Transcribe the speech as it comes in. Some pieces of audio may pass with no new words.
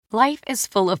Life is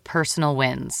full of personal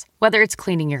wins, whether it's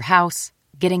cleaning your house,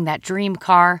 getting that dream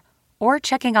car, or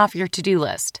checking off your to-do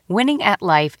list. Winning at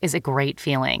life is a great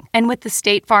feeling. And with the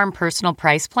State Farm Personal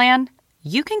Price Plan,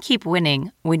 you can keep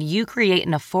winning when you create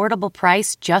an affordable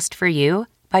price just for you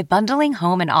by bundling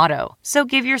home and auto. So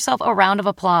give yourself a round of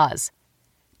applause.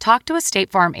 Talk to a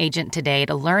State Farm agent today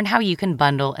to learn how you can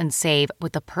bundle and save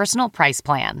with the Personal Price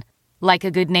Plan. Like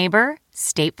a good neighbor,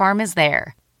 State Farm is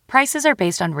there. Prices are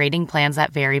based on rating plans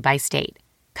that vary by state.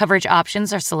 Coverage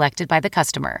options are selected by the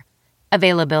customer.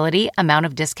 Availability, amount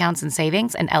of discounts and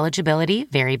savings, and eligibility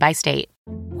vary by state.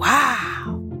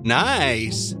 Wow.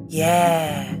 Nice.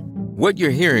 Yeah. What you're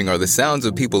hearing are the sounds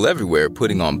of people everywhere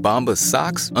putting on Bombas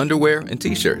socks, underwear, and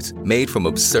T-shirts made from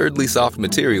absurdly soft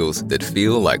materials that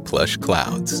feel like plush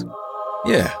clouds.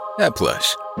 Yeah, that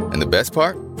plush. And the best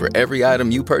part? For every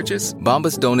item you purchase,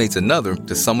 Bombas donates another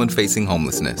to someone facing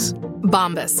homelessness.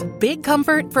 Bombas. Big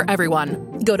comfort for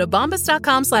everyone. Go to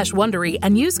bombas.com/Wondery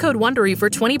and use code Wondery for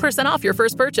 20% off your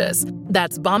first purchase.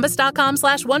 That's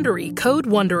bombas.com/Wondery. Code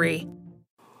Wondery.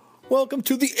 Welcome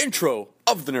to the intro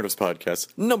of the Nerdist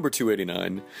Podcast, number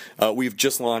 289. We've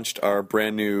just launched our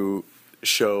brand new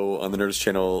show on the Nerdist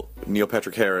channel, Neil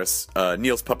Patrick Harris,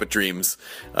 Neil's Puppet Dreams.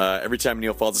 Every time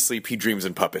Neil falls asleep, he dreams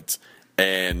in puppets.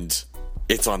 And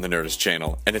it's on the Nerdist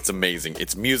channel, and it's amazing.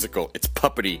 It's musical, it's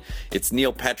puppety, it's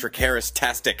Neil Patrick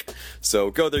Harris-tastic.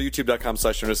 So go there,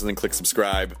 youtube.com/Nerdist, and then click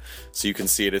subscribe so you can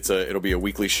see it. It'll be a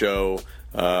weekly show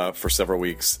for several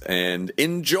weeks, and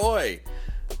enjoy!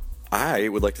 I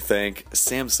would like to thank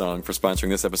Samsung for sponsoring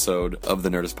this episode of the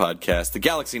Nerdist Podcast. The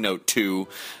Galaxy Note 2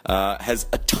 has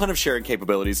a ton of sharing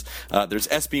capabilities. There's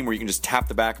S-Beam, where you can just tap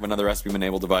the back of another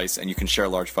S-Beam-enabled device, and you can share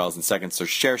large files in seconds. There's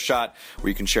Share Shot, where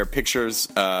you can share pictures,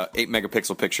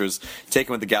 8-megapixel pictures,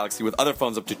 taken with the Galaxy with other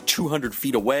phones up to 200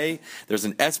 feet away. There's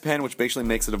an S-Pen, which basically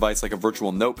makes the device like a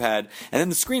virtual notepad. And then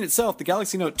the screen itself, the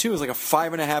Galaxy Note 2 is like a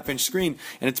 5.5-inch screen,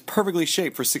 and it's perfectly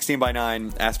shaped for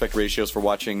 16:9 aspect ratios for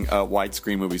watching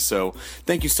widescreen movies. So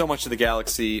thank you so much to the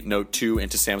Galaxy Note 2 and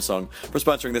to Samsung for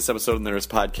sponsoring this episode of the Nerdist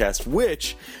Podcast,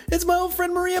 which is my old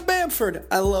friend Maria Bamford.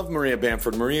 I love Maria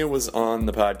Bamford. Maria was on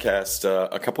the podcast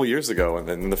a couple years ago, and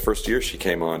then in the first year she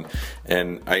came on.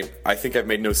 And I think I've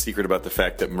made no secret about the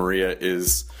fact that Maria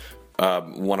is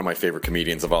one of my favorite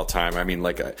comedians of all time. I mean,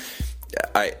 like,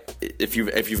 if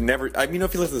you've never, I mean,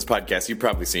 if you listen to this podcast, you've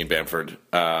probably seen Bamford.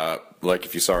 Like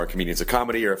if you saw her Comedians of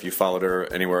Comedy or if you followed her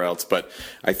anywhere else. But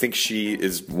I think she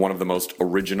is one of the most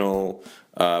original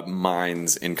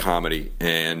minds in comedy,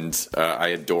 and I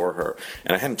adore her.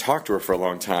 And I hadn't talked to her for a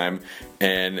long time,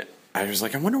 and I was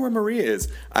like, I wonder where Maria is.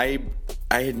 I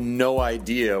had no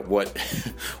idea what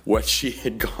she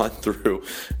had gone through,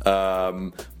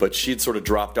 but she'd sort of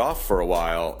dropped off for a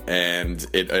while, and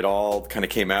it all kind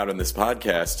of came out in this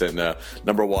podcast. And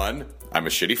number one, I'm a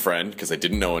shitty friend because I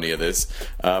didn't know any of this.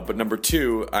 But number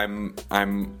two, I'm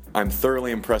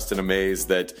thoroughly impressed and amazed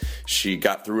that she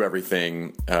got through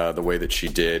everything the way that she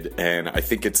did, and I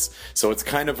think it's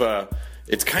kind of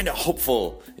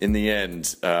hopeful in the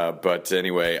end. But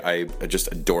anyway, I just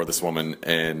adore this woman,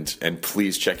 and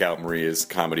please check out Maria's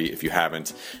comedy if you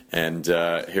haven't. And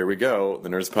here we go, the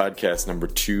Nerdist Podcast number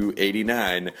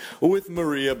 289 with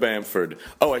Maria Bamford.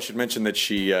 Oh, I should mention that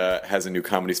she has a new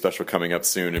comedy special coming up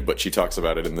soon, but she talks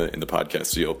about it in the podcast,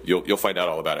 so you'll find out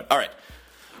all about it. All right,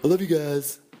 I love you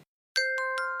guys.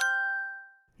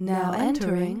 Now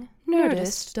entering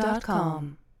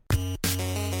Nerdist.com.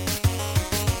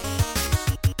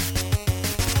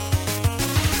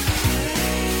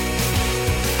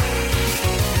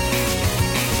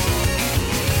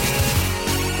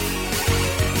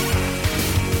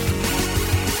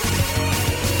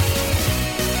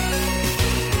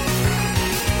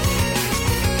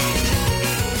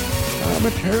 I'm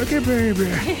a turkey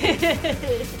baby.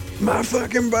 My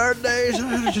fucking birthday's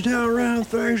around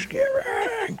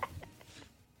Thanksgiving.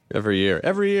 Every year,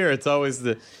 it's always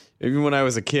even when I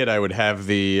was a kid, I would have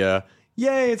the,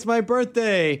 yay, it's my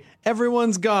birthday.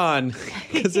 Everyone's gone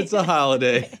because it's a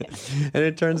holiday. And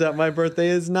it turns out my birthday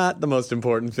is not the most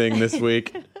important thing this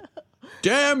week.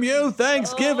 Damn you,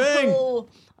 Thanksgiving. Oh,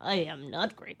 I am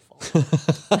not grateful.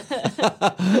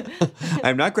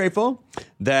 I'm not grateful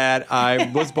that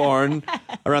I was born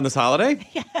around this holiday.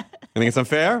 Yeah. I think it's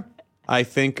unfair. I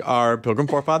think our Pilgrim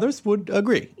forefathers would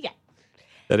agree. Yeah.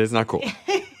 That is not cool.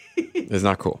 It's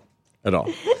not cool at all.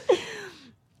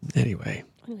 Anyway.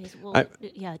 Anyways, well,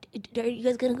 yeah. Are you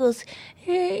guys gonna go?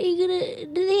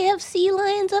 Do they have sea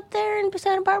lions up there in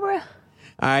Santa Barbara?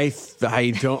 I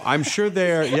don't. I'm sure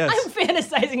there. Yes. I'm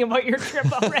fantasizing about your trip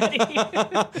already.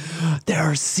 There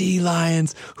are sea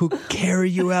lions who carry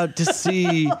you out to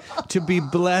sea to be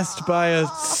blessed by a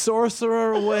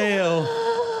sorcerer whale.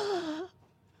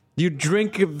 You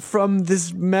drink from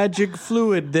this magic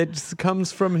fluid that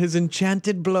comes from his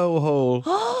enchanted blowhole.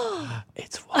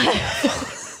 It's wonderful.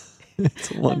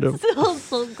 It's wonderful.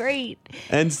 So great.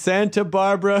 And Santa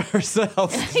Barbara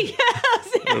herself. Sandra.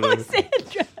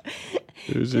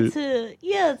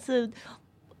 It's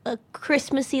a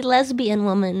Christmassy lesbian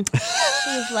woman.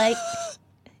 She's like,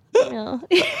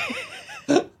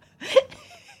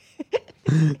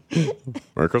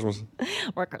 Merry Christmas.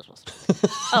 Merry Christmas.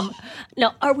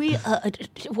 Now, are we? Are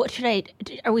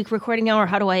we recording now, or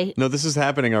how do I? No, this is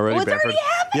happening already. Oh, it's Bamford. already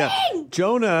happening. Yeah,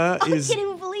 Jonah is. I can't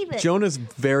even believe it. Jonah's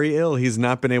very ill. He's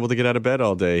not been able to get out of bed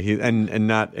all day. And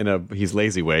not in a he's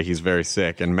lazy way. He's very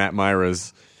sick. And Matt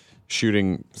Myra's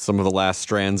shooting some of the last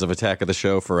strands of Attack of the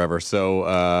Show forever.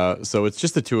 So it's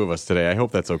just the two of us today. I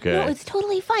hope that's okay. No, it's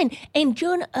totally fine. And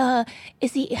Jonah,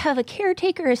 is he have a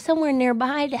caretaker or somewhere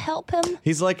nearby to help him?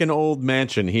 He's like an old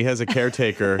mansion. He has a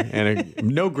caretaker and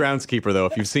no groundskeeper though.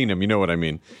 If you've seen him, you know what I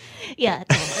mean. Yeah,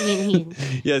 no, I mean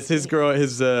he. Yes, his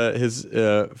fiance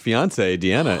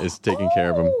Deanna is taking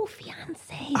care of him. Oh,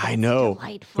 fiance! I know.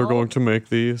 Delightful. They're going to make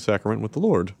the sacrament with the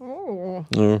Lord. Oh.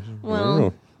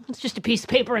 Well, it's just a piece of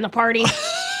paper in the party,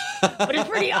 but it's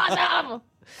pretty awesome.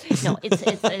 No, it's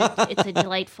a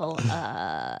delightful.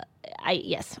 I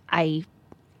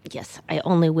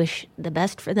only wish the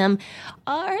best for them.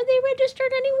 Are they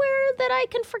registered anywhere that I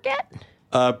can forget?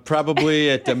 Probably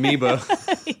at Amoeba.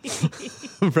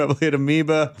 Probably at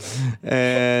Amoeba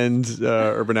and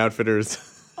Urban Outfitters.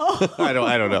 I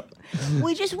don't know.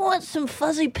 We just want some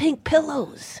fuzzy pink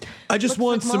pillows. I just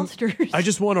want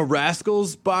a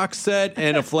Rascals box set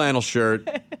and a flannel shirt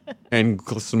and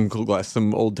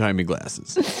some old timey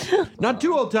glasses. Not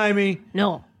too old timey.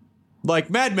 No.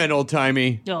 Like Mad Men old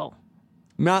timey. No.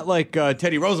 Not like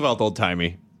Teddy Roosevelt old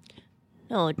timey.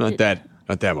 No. Not that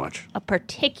much. A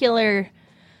particular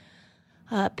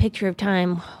picture of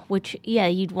time, which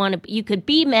you could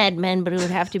be Mad Men, but it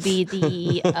would have to be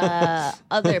the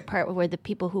other part where the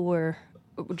people who were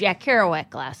Jack Kerouac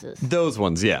glasses. Those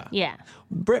ones, yeah. Yeah.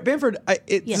 Bamford,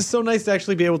 it's so nice to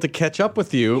actually be able to catch up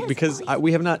with you because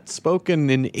we have not spoken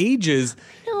in ages.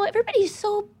 No, everybody's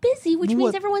so busy, which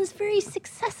means everyone's very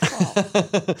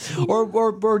successful.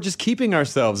 Or just keeping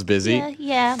ourselves busy.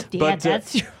 Yeah,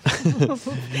 that's true.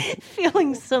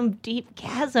 Feeling some deep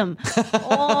chasm.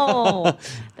 Oh,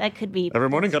 that could be. Every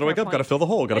morning, gotta wake up, gotta fill the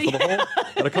hole, gotta fill the hole,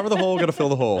 gotta cover the hole, gotta fill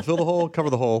the hole, fill the hole, cover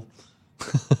the hole.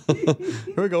 Here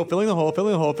we go, filling the hole,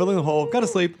 gotta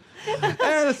sleep.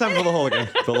 And it's time to fill the hole again.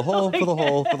 Fill the hole, fill the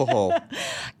hole, fill the hole.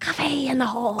 Coffee in the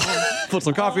hole. Put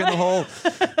some coffee in the hole.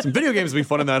 Some video games would be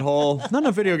fun in that hole. Not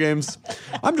enough video games.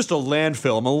 I'm just a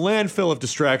landfill. I'm a landfill of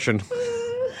distraction.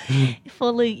 If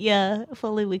only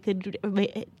we could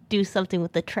do something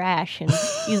with the trash and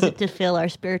use it to fill our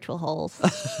spiritual holes.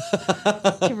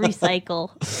 To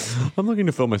recycle. I'm looking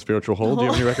to fill my spiritual hole. Do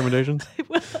you have any recommendations?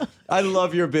 I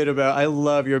love your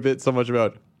bit so much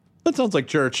about that sounds like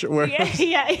church. Where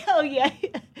yeah.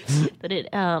 But I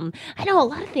know a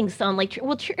lot of things sound like church.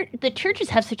 Well, the churches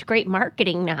have such great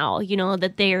marketing now,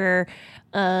 that they're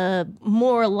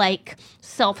more like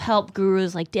self-help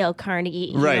gurus like Dale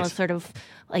Carnegie, right. Sort of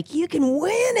like you can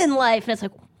win in life. And it's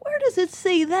like, where does it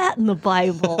say that in the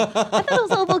Bible? I thought it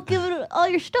was all about giving all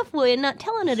your stuff away and not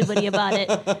telling anybody about it.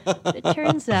 It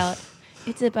turns out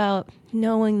it's about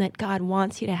knowing that God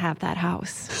wants you to have that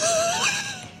house.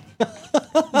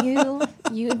 You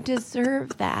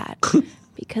deserve that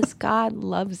because God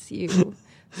loves you,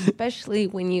 especially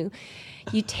when you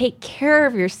take care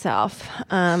of yourself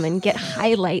and get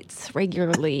highlights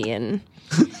regularly. And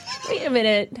wait a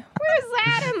minute, where's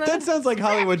that in the? That sounds like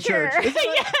Hollywood church.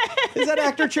 Is that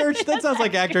actor church? That sounds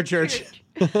like actor church.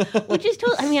 Which is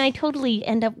totally. I mean, I totally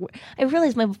end up. I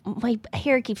realize my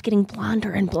hair keeps getting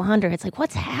blonder and blonder. It's like,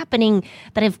 what's happening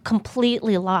that I've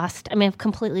completely lost? I mean, I've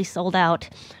completely sold out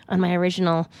on my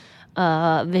original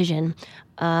vision.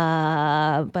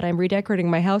 But I'm redecorating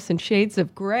my house in shades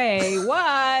of gray.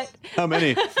 What? How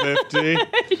many? 50?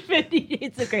 50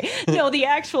 shades of gray. No, the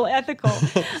actual ethical.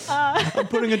 I'm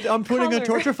putting a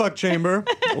torture fuck chamber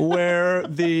where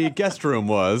the guest room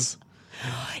was.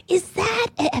 Is that?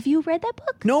 Have you read that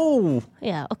book? No.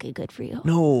 Yeah. Okay. Good for you.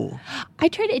 No. I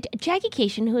tried it. Jackie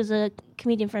Cation, who is a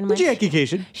comedian friend of mine. Jackie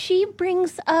Cation. She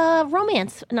brings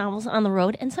romance novels on the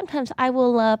road, and sometimes I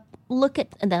will look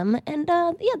at them, and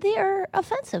they are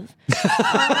offensive.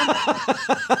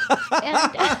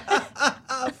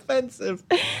 Offensive.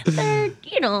 They're,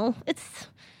 it's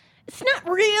It's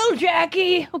not real,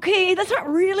 Jackie. Okay, that's not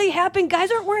really happening. Guys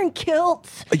aren't wearing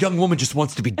kilts. A young woman just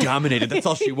wants to be dominated. That's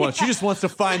all she wants. She just wants to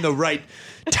find the right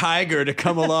tiger to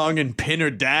come along and pin her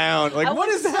down. Like, what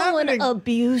is happening?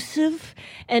 Abusive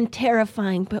and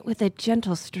terrifying, but with a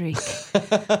gentle streak.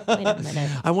 Wait a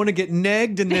minute. I want to get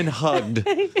negged and then hugged.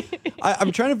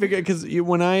 I'm trying to figure out, because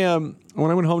when I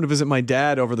went home to visit my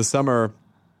dad over the summer,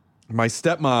 my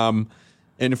stepmom,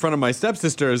 in front of my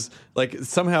stepsisters, like,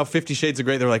 somehow 50 Shades of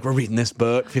Grey, they're like, we're reading this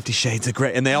book, 50 Shades of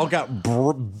Grey, and they all got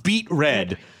beat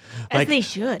red. As they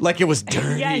should. Like it was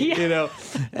dirty, Yeah. you know?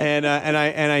 And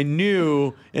I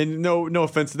knew, and no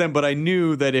offense to them, but I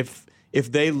knew that if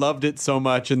they loved it so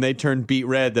much and they turned beet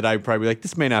red, that I'd probably be like,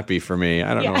 this may not be for me.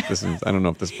 I don't know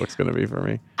if this book's going to be for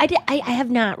me. I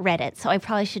have not read it, so I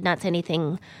probably should not say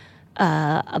anything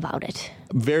about it.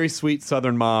 Very sweet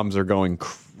Southern moms are going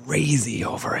crazy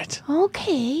over it.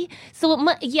 Okay. So,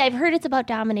 I've heard it's about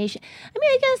domination. I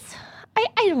mean, I guess,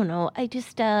 I don't know. I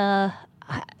just, I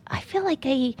feel like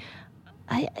I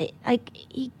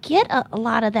get a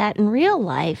lot of that in real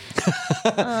life.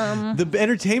 The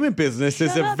entertainment business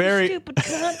is a very... stupid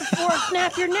cunt before I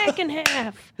snap your neck in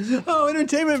half. Oh,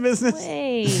 entertainment business.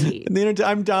 Wait.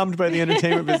 I'm domed by the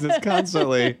entertainment business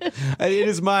constantly.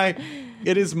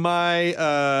 It is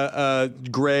my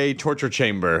gray torture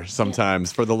chamber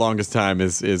sometimes. For the longest time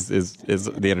is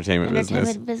the entertainment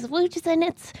business. Which is, and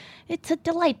it's a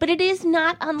delight, but it is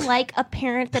not unlike a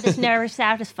parent that is never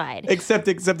satisfied. Except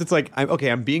it's like,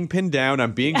 I'm being pinned down,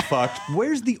 I'm being fucked.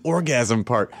 Where's the orgasm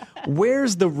part?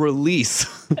 Where's the release?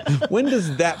 When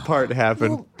does that part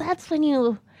happen? Well, that's when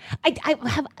you. I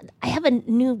have a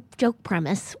new joke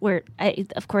premise where,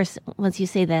 of course, once you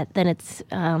say that, then it's.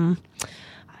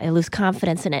 I lose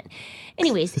confidence in it.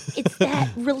 Anyways, it's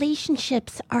that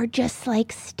relationships are just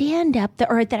like stand-up,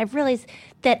 or that I've realized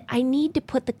that I need to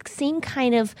put the same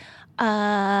kind of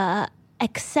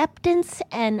acceptance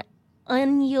and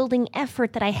unyielding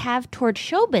effort that I have towards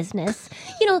show business.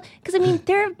 You know, because, I mean,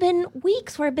 there have been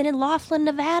weeks where I've been in Laughlin,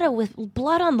 Nevada with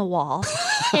blood on the wall.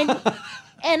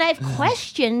 And I've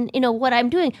questioned, what I'm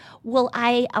doing. Will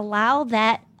I allow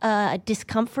that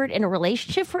discomfort in a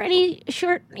relationship for any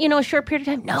short period of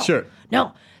time? No. Sure.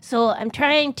 No. So I'm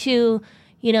trying to,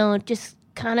 just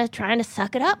kind of trying to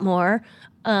suck it up more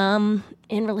in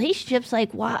relationships.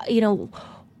 Like, what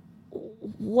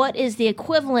is the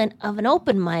equivalent of an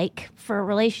open mic for a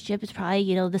relationship? It's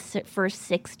probably, the first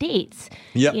 6 dates.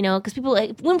 Yeah. Because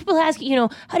when people ask you,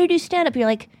 how do you do stand-up? You're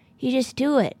like, you just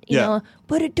do it, you know.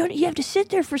 But you have to sit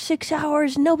there for 6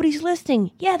 hours. Nobody's listening.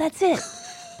 Yeah, that's it.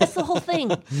 That's the whole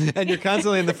thing. And you're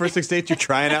constantly in the first 6 dates. You're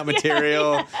trying out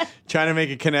material, trying to make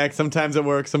it connect. Sometimes it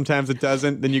works. Sometimes it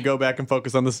doesn't. Then you go back and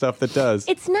focus on the stuff that does.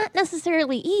 It's not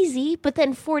necessarily easy, but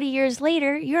then 40 years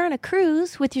later, you're on a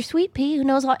cruise with your sweet pea who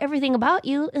knows everything about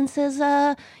you and says,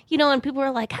 and people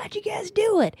are like, how'd you guys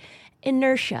do it?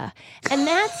 Inertia. And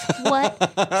that's what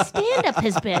stand-up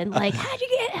has been. Like, how'd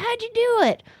you do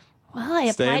it? Well, I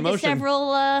applied to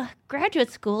several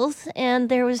graduate schools, and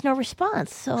there was no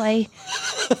response. So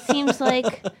seems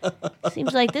like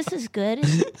this is good.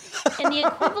 And the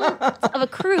equivalent of a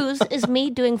cruise is me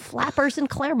doing flappers in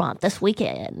Claremont this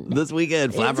weekend.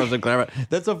 Flappers in Claremont.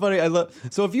 That's so funny.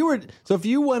 So if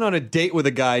you went on a date with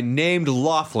a guy named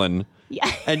Laughlin. Yeah.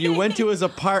 And you went to his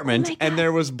apartment, and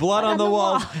there was blood on the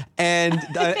walls, and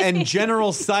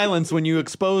general silence when you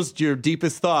exposed your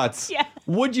deepest thoughts. Yeah.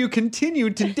 Would you continue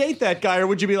to date that guy, or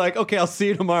would you be like, okay, I'll see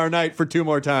you tomorrow night for 2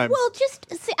 more times? Well,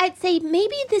 I'd say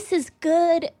maybe this is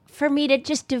good for me to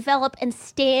just develop and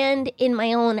stand in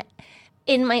my own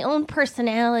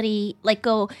personality. Like,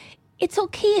 go, it's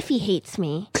okay if he hates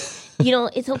me.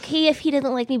 It's okay if he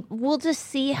doesn't like me. We'll just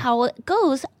see how it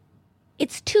goes.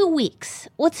 It's 2 weeks.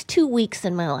 What's 2 weeks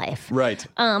in my life? Right.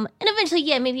 And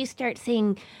eventually, maybe you start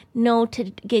saying no to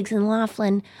gigs in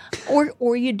Laughlin,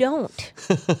 or you don't.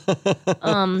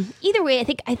 Either way,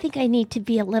 I think I need to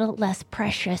be a little less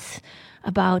precious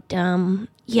about. It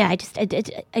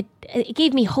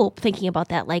gave me hope thinking about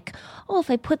that. Like,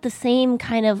 if I put the same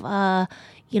kind of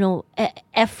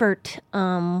effort.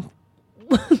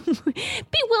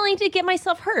 Be willing to get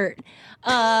myself hurt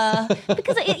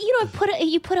because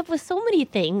you put up with so many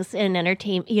things in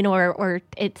entertainment, or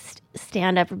it's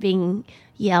stand up or being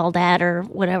yelled at or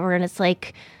whatever, and it's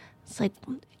like I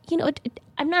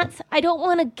don't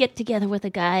want to get together with a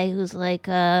guy who's like,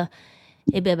 hey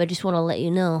babe, I just want to let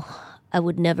you know I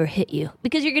would never hit you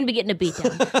because you're going to be getting a beat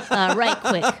down right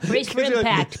quick. Brace for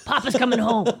impact. Papa's coming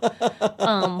home.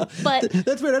 But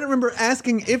that's weird. I don't remember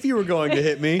asking if you were going to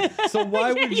hit me. So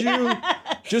why would you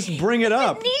just bring it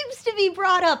up? It needs to be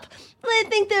brought up. I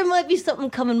think there might be something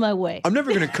coming my way. I'm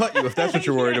never going to cut you if that's what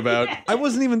you're worried about. I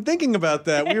wasn't even thinking about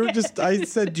that. I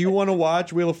said, do you want to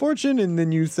watch Wheel of Fortune? And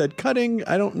then you said cutting.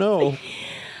 I don't know.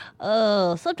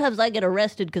 Oh, sometimes I get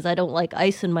arrested because I don't like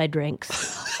ice in my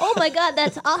drinks. Oh my God,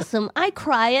 that's awesome. I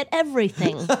cry at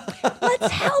everything.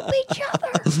 Let's help each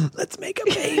other. Let's make a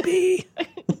baby.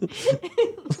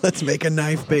 Let's make a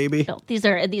knife baby. No, these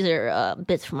are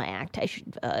bits from my act. I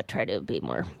should try to be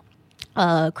more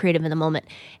creative in the moment.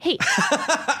 Hey.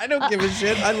 I don't give a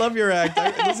shit. I love your act.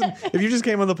 Listen, if you just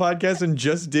came on the podcast and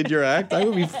just did your act, I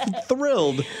would be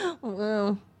thrilled.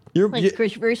 Well... You're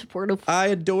very supportive. I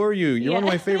adore you. You're one of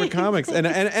my favorite comics. And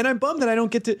I'm bummed that I don't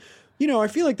get to, I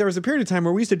feel like there was a period of time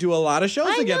where we used to do a lot of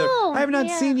shows together. I have not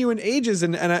seen you in ages.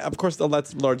 And of course,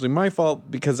 that's largely my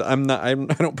fault because I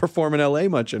don't perform in LA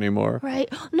much anymore. Right.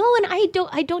 No, and I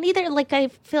don't either. Like, I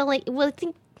feel like, I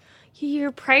think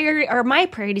my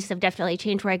priorities have definitely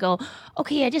changed where I go,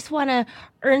 okay, I just want to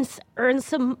earn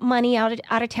some money out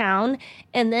of town.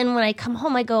 And then when I come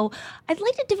home, I go, I'd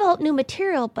like to develop new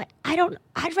material, but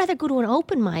I'd rather go to an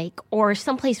open mic or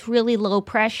someplace really low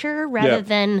pressure rather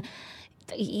than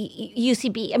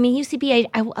UCB. I mean, UCB,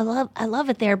 I love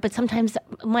it there, but sometimes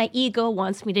my ego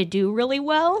wants me to do really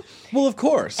well. Well, of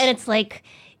course. And it's like,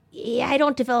 yeah, I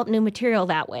don't develop new material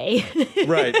that way.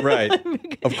 Right.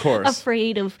 Of course.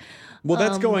 Afraid of... Well,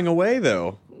 that's going away,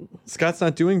 though. Scott's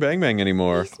not doing Bang Bang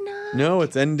anymore. He's not? No,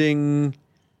 it's ending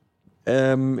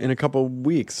in a couple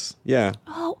weeks. Yeah.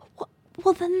 Oh,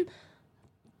 well then...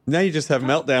 Now you just have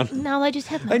Meltdown. Now I just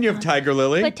have Meltdown. And you have Tiger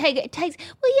Lily. But Tiger...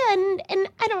 Well, yeah, and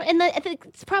I don't... And I think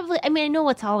it's probably... I mean, I know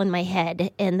it's all in my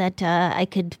head and that I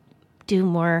could do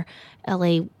more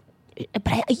LA...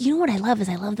 But you know what I love is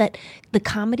I love that the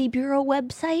Comedy Bureau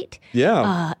website.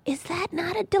 Yeah. Is that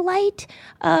not a delight?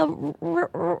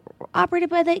 Operated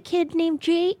by that kid named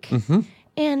Jake. Mm-hmm.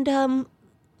 And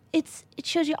it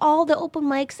shows you all the open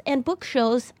mics and book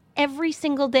shows every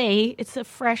single day. It's a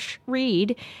fresh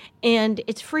read and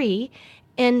it's free.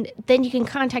 And then you can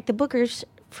contact the bookers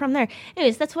from there.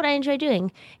 Anyways, that's what I enjoy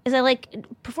doing is I like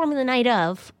performing the night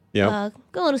of. Yeah.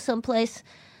 Going to someplace.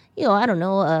 I don't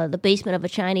know, the basement of a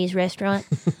Chinese restaurant.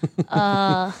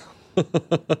 Where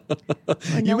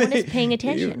no one is paying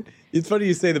attention. It's funny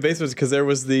you say the basement because there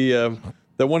was the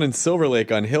one in Silver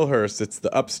Lake on Hillhurst. It's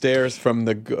the upstairs from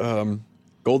the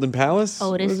Golden Palace.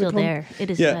 Oh, it is still there.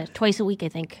 It is twice a week, I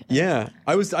think. Yeah,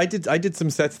 I did some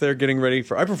sets there getting ready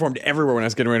for. I performed everywhere when I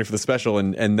was getting ready for the special,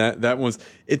 and that was.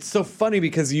 It's so funny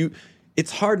because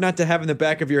it's hard not to have in the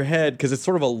back of your head because it's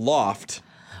sort of a loft.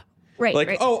 Right.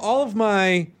 Like, all of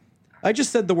my. I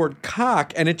just said the word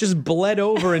cock, and it just bled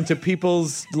over into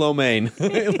people's lo mein.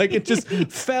 Like, it just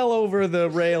fell over the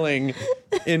railing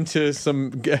into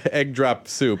some egg drop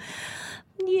soup.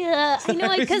 Yeah, I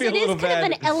know, because it is kind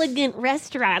of an elegant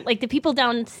restaurant. Like, the people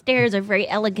downstairs are very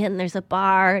elegant, and there's a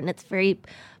bar, and it's very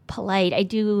polite. I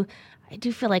do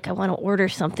feel like I want to order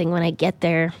something when I get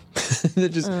there.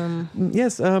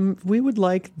 Yes, we would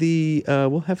like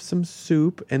we'll have some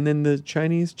soup, and then the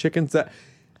Chinese chicken set.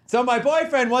 So my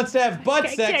boyfriend wants to have butt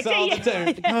sex all the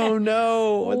time. Oh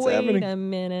no, what's happening? Wait a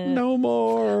minute. No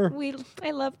more.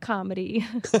 I love comedy,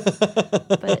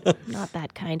 but not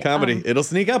that kind. Comedy, it'll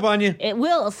sneak up on you. It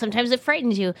will. Sometimes it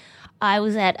frightens you. I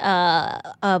was at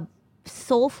a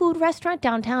soul food restaurant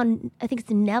downtown. I think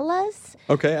it's Nella's.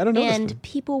 Okay, I don't know. And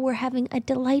people were having a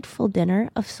delightful dinner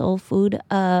of soul food.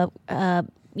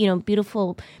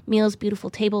 Beautiful meals, beautiful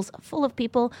tables full of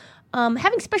people,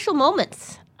 having special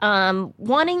moments.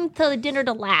 Wanting the dinner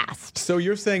to last. So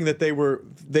you're saying that they were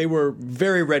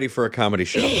very ready for a comedy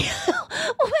show.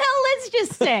 Well, let's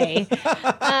just say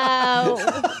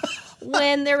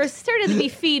when there was started to be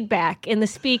feedback in the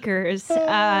speakers,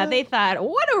 they thought,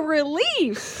 "What a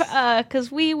relief!"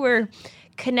 Because we were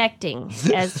connecting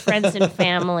as friends and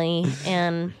family,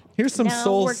 and here's some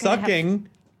soul sucking.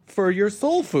 For your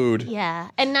soul food. Yeah.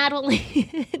 And not only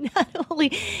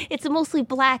it's a mostly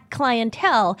black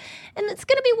clientele, and it's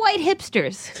going to be white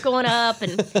hipsters going up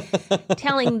and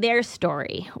telling their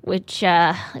story, which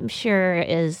I'm sure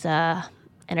is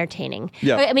entertaining.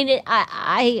 Yeah. I mean,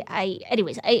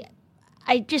 anyways,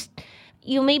 I just,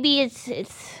 maybe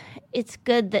it's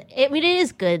good that, it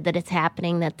is good that it's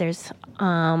happening, that there's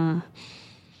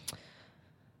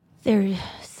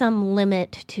some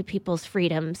limit to people's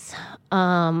freedoms,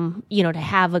 to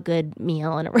have a good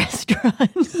meal in a restaurant.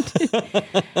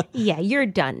 Yeah, you're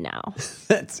done now.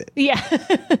 That's it. Yeah.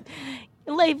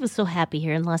 Life is so happy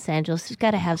here in Los Angeles. It's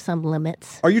got to have some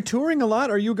limits. Are you touring a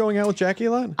lot? Are you going out with Jackie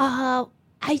a lot?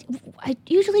 I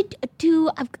usually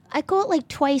do. I go out like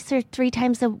twice or three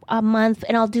times a month,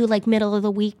 and I'll do like middle of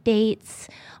the week dates,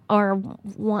 or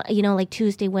like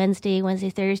Tuesday, Wednesday,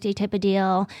 Thursday type of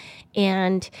deal.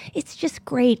 And it's just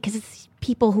great because it's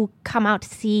people who come out to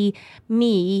see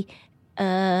me,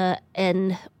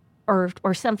 and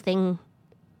or something,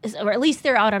 or at least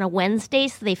they're out on a Wednesday,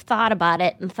 so they've thought about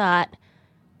it and thought,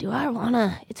 do I want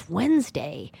to? It's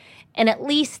Wednesday. And at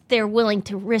least they're willing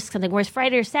to risk something. Whereas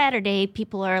Friday or Saturday,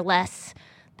 people are less,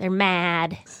 they're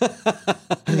mad.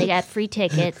 And they got free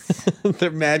tickets.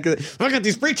 They're mad because I got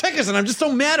these free tickets and I'm just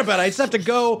so mad about it. I just have to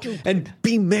go and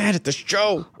be mad at the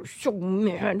show. I'm so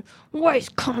mad. Why is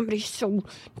comedy so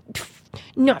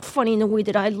not funny in the way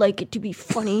that I like it to be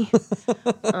funny?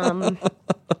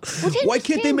 Why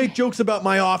can't they make jokes about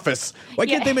my office? Why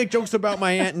can't they make jokes about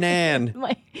my Aunt Nan?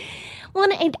 Well,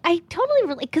 and I totally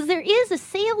relate, because there is a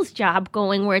sales job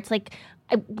going where it's like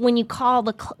when you call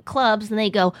the clubs and they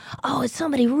go, oh, is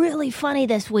somebody really funny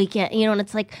this weekend? And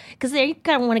it's like, because they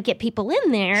kind of want to get people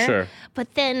in there. Sure.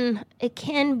 But then it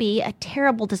can be a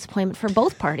terrible disappointment for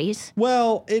both parties.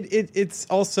 Well, it's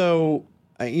also,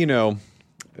 some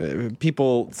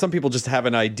people just have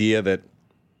an idea that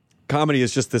comedy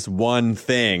is just this one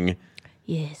thing.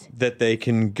 Yes. That they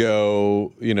can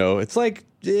go, it's like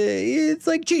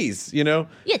cheese, Yeah,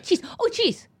 cheese. Oh,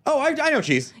 cheese. Oh, I know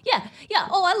cheese. Yeah.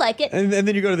 Oh, I like it. And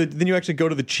then you actually go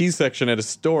to the cheese section at a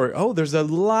store. Oh, there's a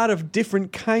lot of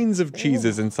different kinds of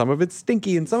cheeses, and some of it's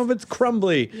stinky, and some of it's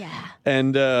crumbly. Yeah.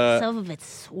 And some of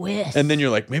it's Swiss. And then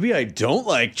you're like, maybe I don't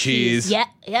like cheese. Yeah.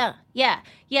 I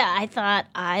thought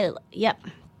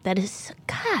that is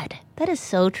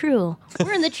so true.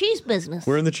 We're in the cheese business.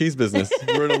 We're in the cheese business.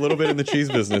 We're in a little bit in the cheese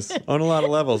business on a lot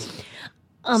of levels.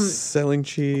 Selling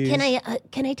cheese.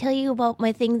 Can I tell you about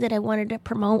my thing that I wanted to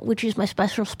promote, which is my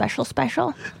special?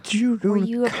 Do you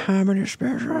do a comedy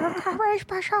special? Comedy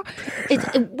special?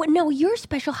 No, your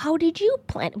special. How did you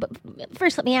plan? But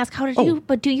first, let me ask: how did you?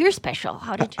 But do your special?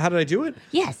 How did I do it?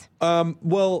 Yes.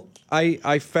 Well,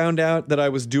 I found out that I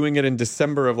was doing it in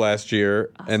December of last year,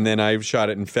 and then I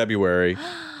shot it in February,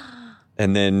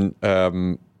 and then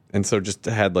and so just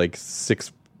had like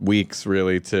 6 weeks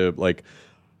really to like.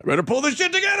 I better pull this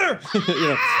shit together,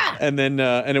 And then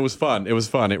and it was fun. It was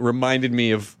fun. It reminded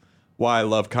me of why I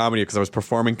love comedy, because I was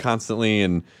performing constantly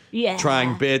and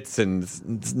trying bits, and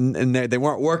they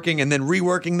weren't working, and then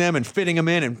reworking them and fitting them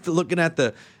in and looking at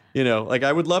the, like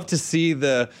I would love to see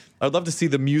the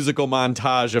musical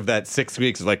montage of that 6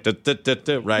 weeks of like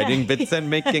writing bits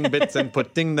and making bits and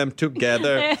putting them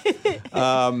together.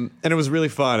 And it was really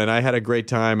fun, and I had a great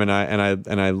time, and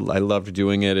I loved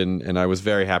doing it, and I was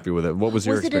very happy with it. What was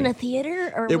your experience? Was it in a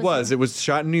theater? Or It was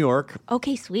shot in New York.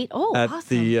 Okay, sweet. Oh, at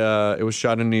awesome. It was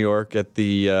shot in New York at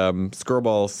the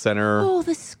Skirball Center. Oh,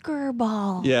 the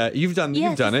Skirball. Yeah, you've done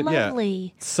it. Lovely.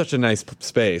 Yeah, it's such a nice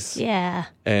space. Yeah,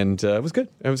 and it was good.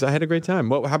 I had a great time.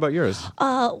 How about yours?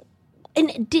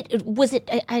 And was it?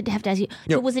 I'd have to ask you.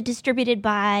 Yep. But was it distributed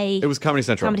by? It was Comedy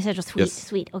Central. Comedy Central. Sweet, yes.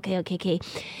 Sweet. Okay.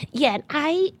 Yeah, and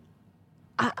I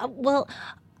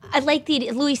like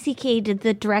the Louis C.K. did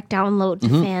the direct download to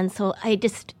fans, so I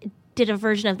just did a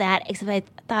version of that. Except I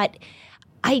thought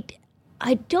I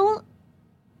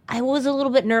was a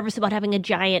little bit nervous about having a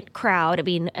giant crowd. I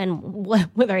mean, and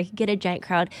whether I could get a giant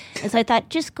crowd, and so I thought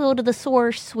just go to the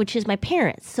source, which is my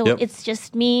parents. So it's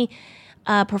just me.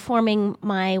 Performing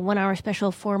my 1 hour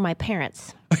special for my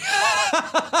parents.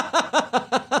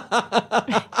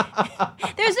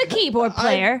 There's a keyboard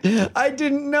player. I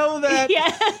didn't know that.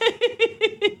 Yeah.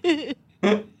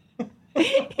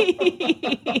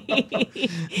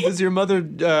 Does your mother,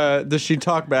 does she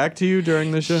talk back to you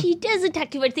during the show? She doesn't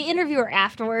talk too much. They interview her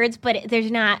afterwards, but there's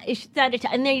not,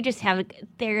 and they just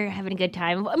they're having a good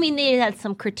time. I mean, they had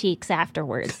some critiques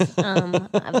afterwards,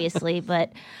 obviously,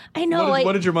 but I know.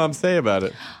 What did your mom say about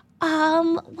it?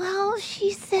 Well,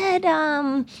 she said,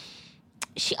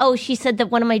 she said that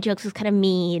one of my jokes was kind of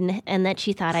mean, and that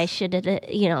she thought I should, that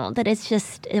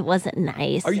it wasn't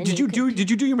nice. Did you do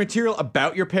your material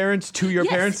about your parents to your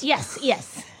parents?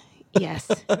 Yes.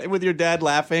 With your dad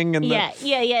laughing and yeah.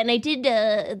 And I did.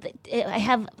 I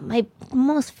have my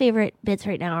most favorite bits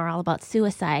right now are all about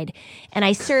suicide, and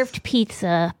I served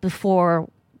pizza before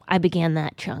I began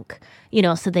that chunk,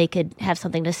 so they could have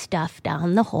something to stuff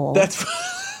down the hole. That's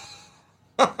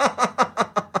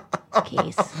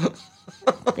case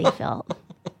they felt,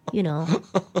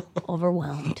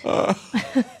 overwhelmed.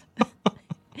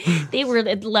 They were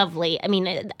lovely. I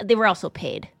mean, they were also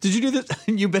paid. Did you do this?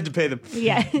 You bet to pay them.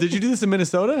 Yeah. Did you do this in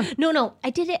Minnesota? No. I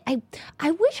did it. I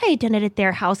wish I had done it at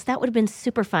their house. That would have been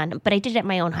super fun. But I did it at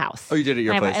my own house. Oh, you did it at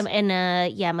your place? In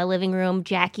my living room.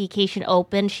 Jackie Cation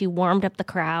opened. She warmed up the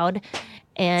crowd.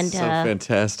 And so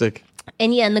fantastic.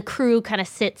 And the crew kind of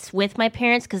sits with my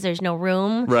parents because there's no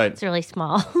room. Right. It's a really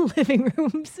small living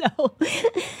room. So,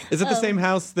 is it the same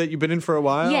house that you've been in for a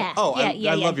while? Yeah. Oh,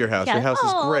 I love your house. Yeah. Your house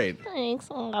is great. Thanks.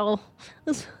 So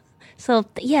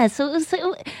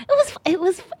it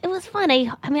was fun.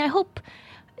 I hope.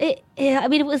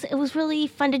 It was really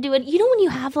fun to do it. You know when you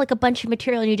have like a bunch of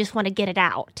material and you just want to get it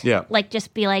out. Yeah. Like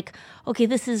just be like, okay,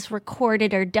 this is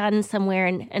recorded or done somewhere,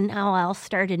 and now I'll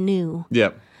start anew.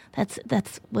 Yeah.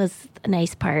 That's was a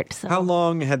nice part. So. How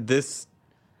long had this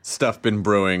stuff been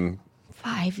brewing?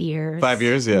 5 years. 5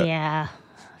 years, yeah. Yeah.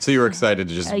 So you were excited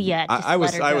to just? Yeah. I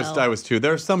was too.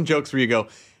 There are some jokes where you go,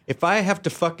 if I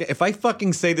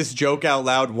fucking say this joke out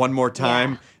loud one more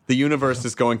time, the universe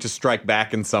is going to strike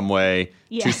back in some way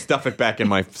to stuff it back in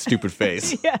my stupid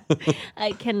face. Yeah.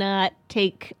 I cannot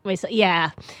take myself. Yeah.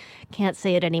 Can't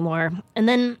say it anymore. And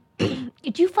then.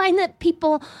 Did you find that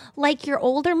people like your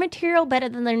older material better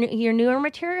than your newer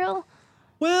material?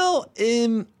 Well,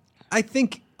 I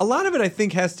think a lot of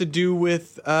it has to do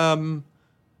with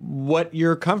what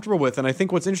you're comfortable with. And I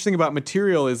think what's interesting about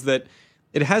material is that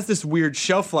it has this weird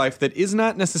shelf life that is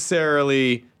not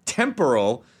necessarily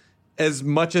temporal as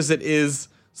much as it is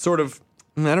sort of,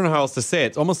 I don't know how else to say it.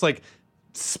 It's almost like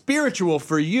spiritual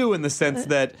for you in the sense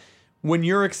that when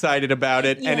you're excited about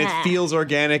it and it feels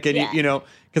organic and you know,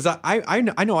 because I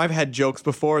know I've had jokes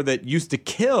before that used to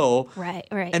kill, right,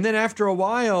 and then after a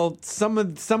while, some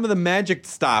of the magic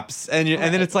stops, and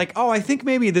then it's like, oh, I think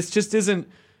maybe this just isn't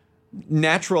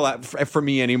natural for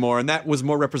me anymore, and that was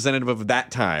more representative of that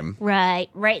time. Right.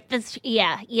 That's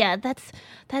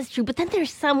that's true. But then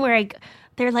there's some where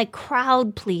they're like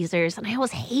crowd pleasers, and I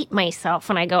always hate myself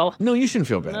when I go. No, you shouldn't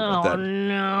feel bad about that.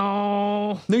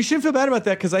 No, you shouldn't feel bad about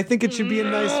that because I think it should be a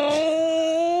nice.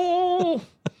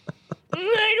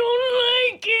 I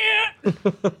don't like it.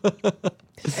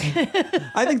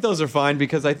 I think those are fine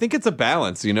because I think it's a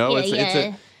balance. You know,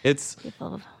 it's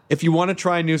if you want to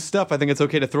try new stuff, I think it's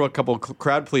okay to throw a couple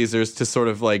crowd pleasers to sort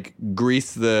of like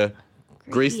grease the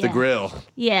grill.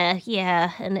 Yeah,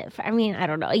 and I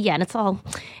don't know. Yeah, and it's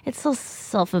so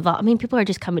self-involved. I mean, people are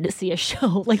just coming to see a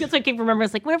show. Like it's like I remember,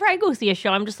 it's like whenever I go see a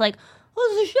show, I'm just like,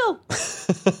 oh, it's a show.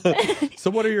 So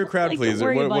what are your crowd pleasers?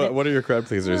 What are your crowd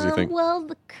pleasers, you think? Well,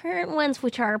 the current ones,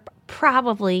 which are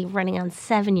probably running on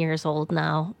 7 years old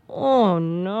now. Oh,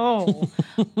 no.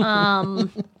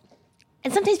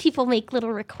 And sometimes people make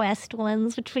little request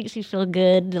ones, which makes me feel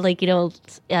good. Like,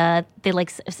 they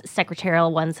like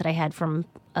secretarial ones that I had from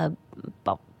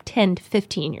about 10 to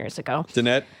 15 years ago.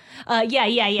 Danette? Yeah.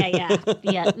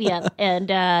 And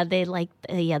they like,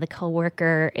 the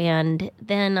coworker. And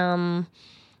then,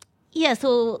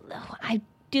 so I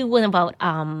do one about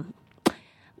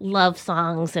love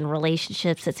songs and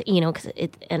relationships. It's,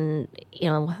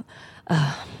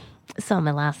 so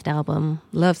my last album,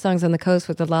 Love Songs on the Coast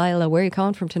with Delilah. Where are you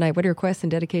calling from tonight? What are your requests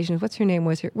and dedications? What's your name?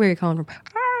 Where are you calling from?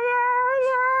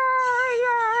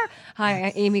 Hi,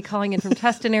 I'm Amy calling in from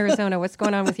Tustin, Arizona. What's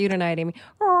going on with you tonight, Amy?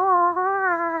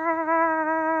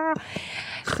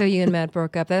 So you and Matt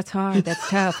broke up. That's hard. That's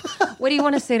tough. What do you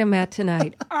want to say to Matt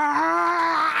tonight?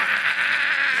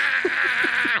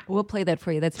 We'll play that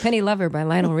for you. That's Penny Lover by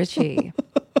Lionel Richie.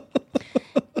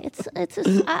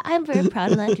 I'm very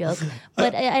proud of that joke,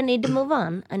 but I need to move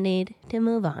on.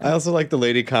 I also like the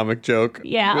lady comic joke.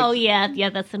 Yeah. Yeah.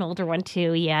 That's an older one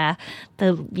too. Yeah.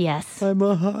 Yes. I'm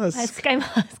a husk. I'm a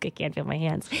husk. I can't feel my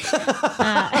hands.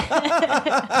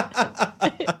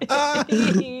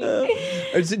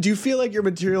 Do you feel like your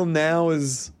material now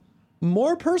is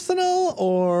more personal,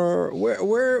 or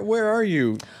where are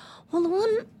you?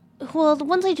 Well, the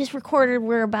ones I just recorded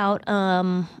were about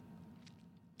some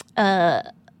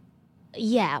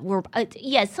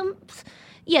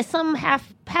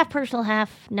half personal,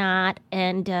 half not,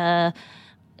 and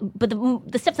but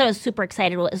the stuff that I was super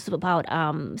excited was about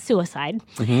suicide,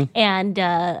 and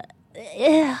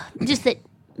just that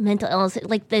mental illness.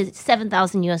 Like the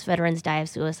 7,000 U.S. veterans die of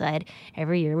suicide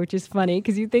every year, which is funny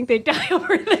because you think they die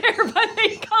over there, but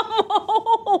they come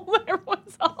home.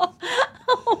 Everyone's all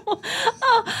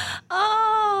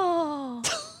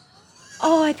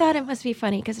Oh, I thought it must be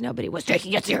funny because nobody was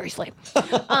taking it seriously.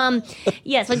 Because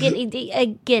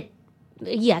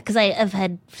I've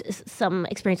had some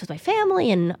experience with my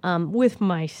family and with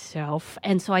myself,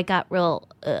 and so I got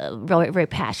very, very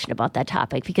passionate about that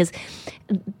topic because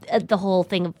the whole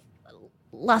thing of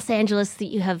Los Angeles, that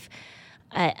you have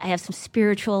I have some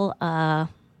spiritual,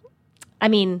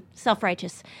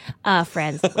 self-righteous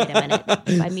friends. Wait a minute.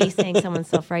 By me saying someone's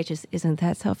self-righteous, isn't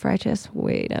that self-righteous?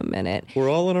 Wait a minute. We're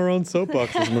all in our own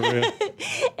soapboxes, Maria.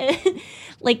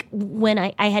 Like when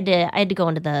I had to go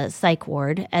into the psych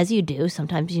ward, as you do.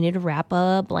 Sometimes you need to wrap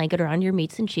a blanket around your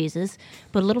meats and cheeses,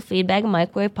 put a little feed bag and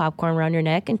microwave popcorn around your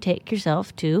neck, and take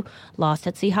yourself to Lost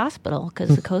at Sea Hospital,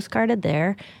 because the Coast Guard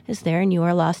is there, and you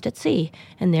are lost at sea.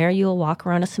 And there you will walk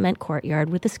around a cement courtyard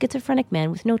with a schizophrenic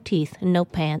man with no teeth and no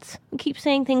pants, and keep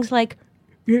saying things like,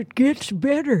 "It gets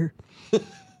better."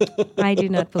 I do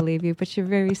not believe you, but you're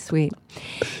very sweet.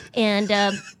 And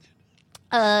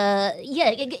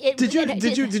Did you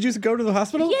go to the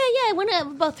hospital? Yeah. I went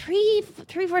about three,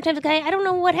 4 times. I don't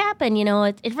know what happened.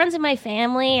 It runs in my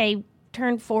family. I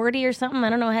turned 40 or something. I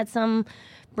don't know. I had some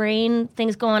brain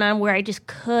things going on where I just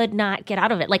could not get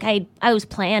out of it. Like I was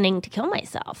planning to kill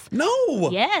myself. No.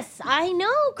 Yes, I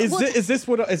know. Is this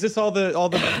all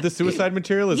the suicide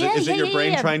material? Is it your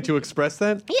brain trying to express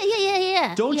that?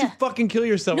 Yeah. Don't you fucking kill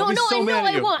yourself. No, I'll be so mad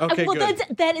at you. I won't. Okay, good.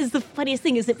 That is the funniest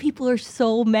thing, is that people are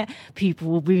so mad. People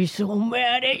will be so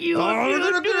mad at you if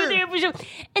you do that.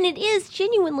 And it is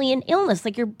genuinely an illness.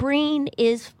 Like your brain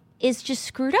is just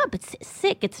screwed up. It's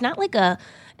sick. It's not like a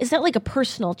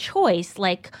personal choice.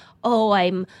 Like, oh,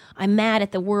 I'm mad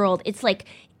at the world. It's like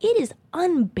it is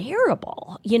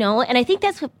unbearable, And I think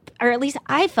that's what, or at least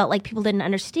I felt like people didn't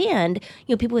understand.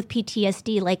 People with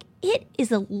PTSD, like it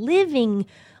is a living,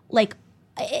 like.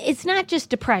 It's not just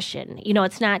depression,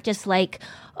 it's not just like,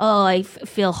 oh, I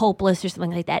feel hopeless or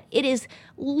something like that. It is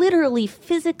literally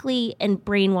physically and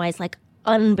brain-wise like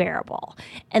unbearable.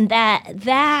 And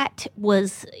that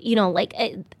was,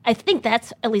 I think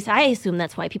that's, at least I assume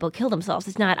that's why people kill themselves.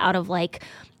 It's not out of like,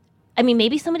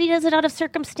 maybe somebody does it out of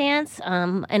circumstance.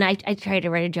 And I try to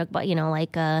write a joke about,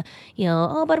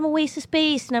 but I'm a waste of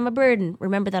space and I'm a burden.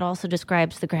 Remember, that also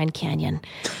describes the Grand Canyon.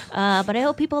 But I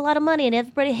owe people a lot of money and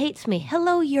everybody hates me.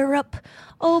 Hello, Europe.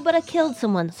 Oh, but I killed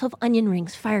someone. So have onion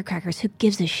rings, firecrackers. Who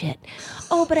gives a shit?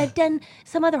 Oh, but I've done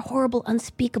some other horrible,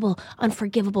 unspeakable,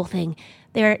 unforgivable thing.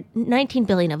 There are 19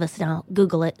 billion of us now.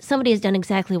 Google it. Somebody has done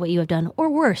exactly what you have done, or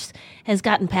worse, has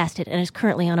gotten past it and is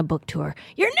currently on a book tour.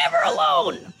 You're never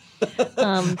alone.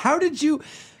 How did you?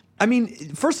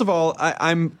 First of all,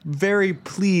 I'm very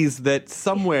pleased that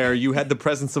somewhere you had the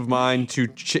presence of mind to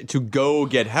go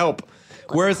get help.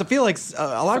 Whereas I feel like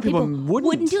a lot of people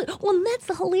wouldn't do it. Well, and that's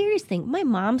the hilarious thing. My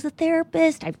mom's a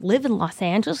therapist. I live in Los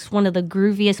Angeles, one of the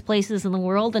grooviest places in the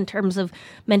world in terms of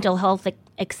mental health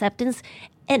acceptance.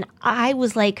 And I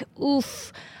was like,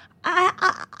 oof.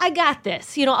 I got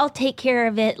this. I'll take care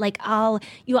of it. Like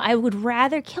I would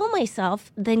rather kill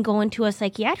myself than go into a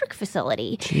psychiatric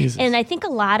facility. Jesus. And I think a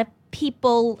lot of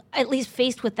people, at least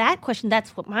faced with that question,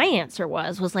 that's what my answer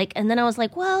was like, and then I was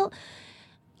like, well,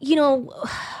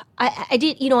 I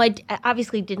did, I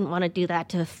obviously didn't want to do that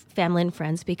to family and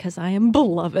friends because I am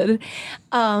beloved.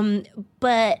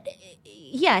 But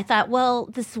yeah, I thought, well,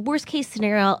 this worst case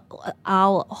scenario,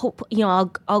 I'll hope,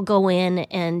 I'll go in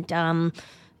and,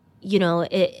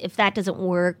 if that doesn't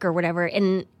work or whatever,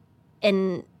 and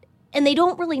they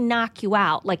don't really knock you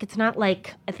out. Like, it's not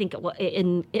like, I think,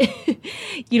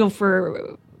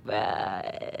 for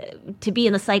to be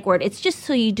in the psych ward, it's just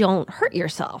so you don't hurt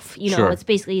yourself. Sure. It's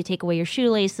basically you take away your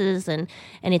shoelaces and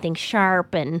anything sharp,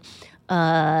 but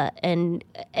it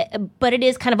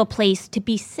is kind of a place to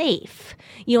be safe.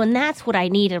 And that's what I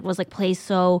needed, was like place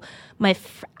so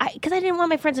because I didn't want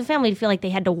my friends and family to feel like they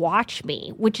had to watch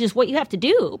me, which is what you have to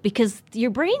do because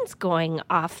your brain's going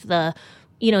off the.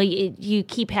 You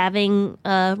keep having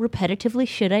a repetitively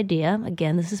shit idea.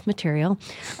 Again, this is material.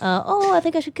 I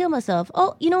think I should kill myself.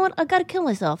 Oh, you know what? I got to kill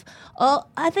myself. Oh,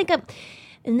 I think I'm...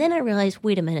 And then I realized,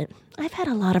 wait a minute. I've had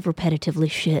a lot of repetitively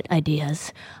shit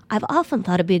ideas. I've often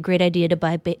thought it'd be a great idea to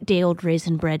buy day-old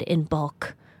raisin bread in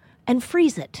bulk and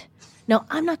freeze it. Now,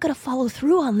 I'm not going to follow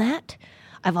through on that.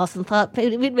 I've also thought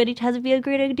many times it'd be a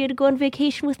great idea to go on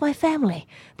vacation with my family.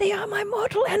 They are my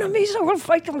mortal enemies. I will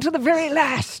fight them to the very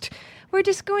last. We're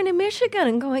just going to Michigan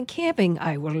and going camping.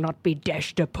 I will not be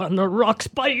dashed upon the rocks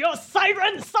by your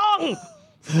siren song.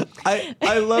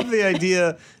 I love the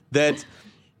idea that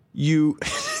you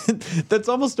that's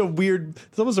almost a weird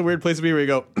place to be where you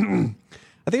go,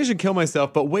 I think I should kill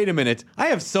myself, but wait a minute. I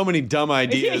have so many dumb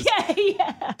ideas.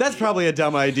 Yeah. That's probably a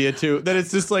dumb idea too. That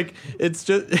it's just like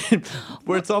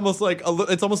where it's almost like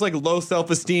low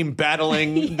self-esteem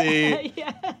battling the.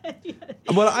 Yeah.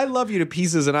 Well, I love you to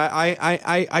pieces, and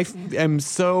I am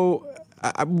so.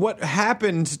 What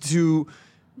happened to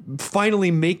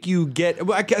finally make you get?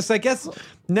 Well, I guess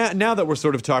now that we're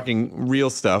sort of talking real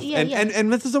stuff,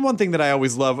 and this is the one thing that I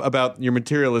always love about your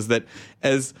material is that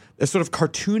as sort of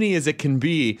cartoony as it can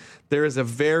be, there is a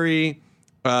very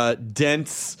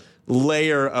dense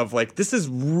layer of like, this is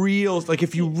real. Like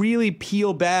if you really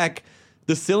peel back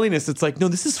the silliness, it's like, no,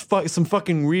 this is some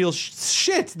fucking real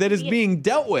shit that is being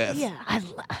dealt with. Yeah,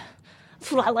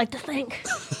 that's what I like to think.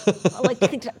 I like to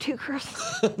think that too, Chris.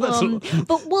 And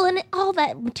all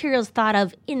that material is thought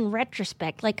of in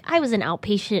retrospect. Like, I was in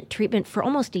outpatient treatment for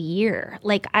almost a year.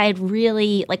 Like, my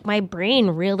brain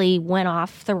really went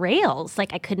off the rails.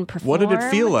 Like, I couldn't perform. What did it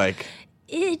feel like?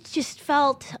 It just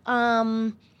felt,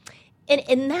 and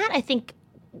that, I think,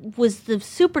 was the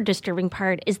super disturbing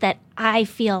part, is that I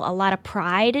feel a lot of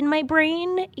pride in my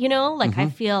brain, Like, I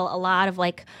feel a lot of,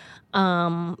 like,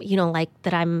 like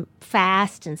that I'm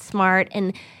fast and smart,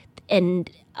 and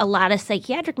a lot of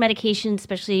psychiatric medication,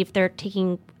 especially if they're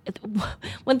taking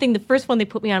the first one they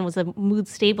put me on was a mood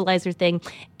stabilizer thing,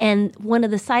 and one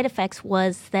of the side effects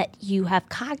was that you have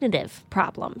cognitive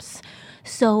problems.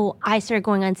 So I started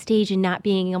going on stage and not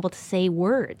being able to say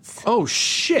words. Oh,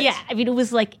 shit. Yeah, I mean, it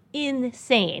was like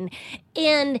insane.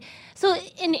 And so,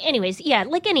 anyways, yeah,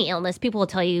 like any illness, people will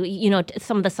tell you,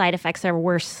 some of the side effects are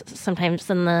worse sometimes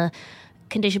than the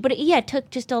condition. But it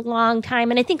took just a long time.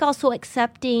 And I think also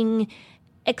accepting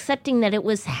that it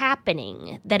was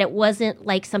happening, that it wasn't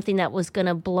like something that was going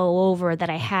to blow over,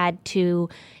 that I had to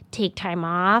take time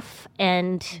off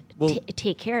and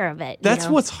take care of it. That's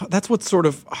what's sort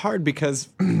of hard, because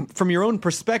from your own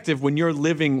perspective, when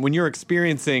you're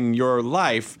experiencing your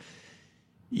life,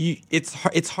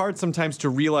 it's hard sometimes to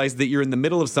realize that you're in the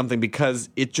middle of something, because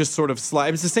it just sort of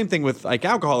slides. It's the same thing with like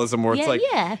alcoholism, where it's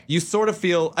you sort of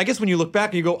feel, I guess when you look back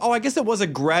and you go, oh, I guess it was a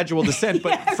gradual descent.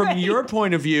 But from your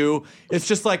point of view, it's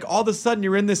just like all of a sudden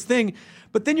you're in this thing,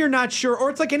 but then you're not sure. Or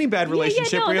it's like any bad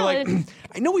relationship where you're like,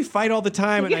 I know we fight all the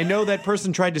time, and I know that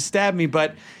person tried to stab me,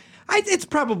 but it's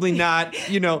probably not,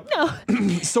 No.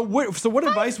 So what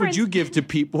advice would you give to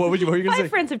people? What were you going to say? My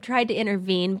friends have tried to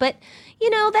intervene, but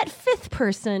that fifth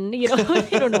person, they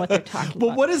don't know what they're talking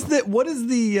about.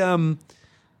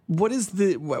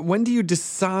 When do you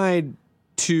decide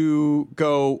to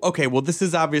go, okay, well, this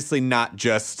is obviously not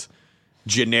just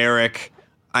generic,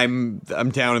 I'm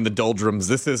down in the doldrums.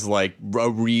 This is like a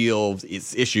real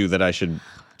issue that I should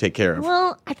take care of.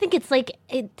 Well, I think it's like,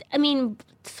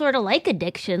 sort of like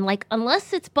addiction. Like,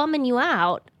 unless it's bumming you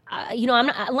out, I'm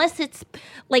not, unless it's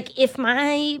like, if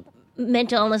my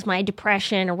mental illness, my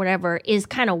depression or whatever is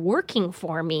kind of working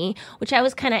for me, which I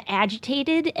was kind of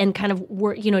agitated and kind of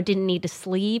didn't need to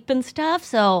sleep and stuff.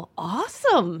 So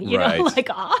awesome, like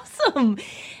awesome.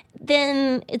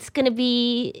 Then it's going to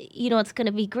be, it's going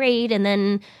to be great. And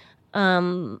then,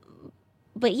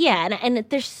 but yeah, and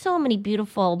there's so many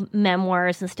beautiful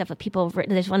memoirs and stuff that people have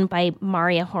written. There's one by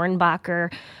Maria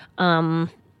Hornbacher.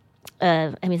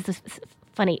 It's this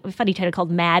funny title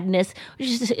called Madness, which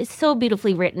is it's so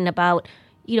beautifully written about,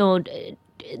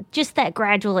 just that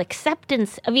gradual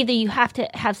acceptance of either you have to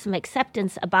have some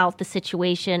acceptance about the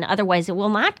situation, otherwise it will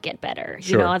not get better.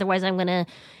 Sure. Otherwise I'm going to,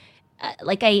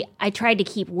 I tried to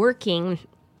keep working.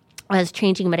 I was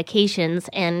changing medications,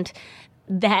 and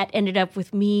that ended up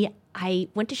with me. I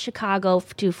went to Chicago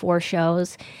to do 4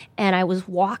 shows, and I was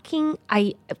walking.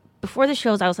 Before the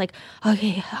shows, I was like,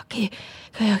 okay.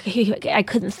 I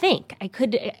couldn't think. I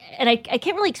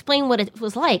can't really explain what it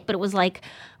was like, but it was like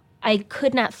I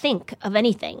could not think of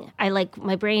anything.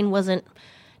 My brain wasn't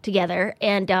together,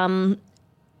 and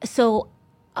so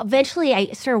eventually I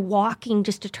started walking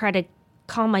just to try to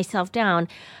calm myself down.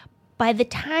 By the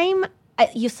time I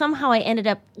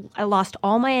lost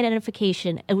all my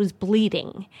identification. I was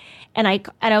bleeding, and I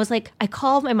was like, I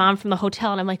called my mom from the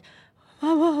hotel, and I'm like,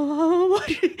 Mom,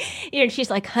 and she's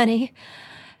like, honey,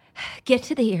 get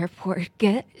to the airport,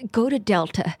 go to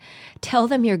Delta, tell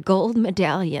them your gold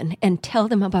medallion, and tell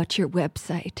them about your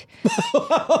website.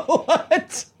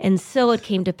 What? And so it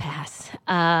came to pass.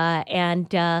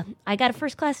 And I got a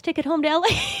first class ticket home to LA.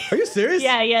 Are you serious?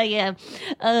 Yeah.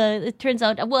 It turns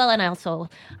out, and also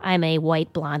I'm a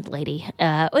white blonde lady.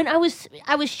 And I was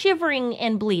shivering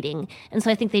and bleeding. And so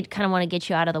I think they kind of want to get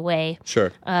you out of the way.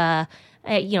 Sure.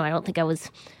 I don't think I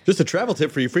was... Just a travel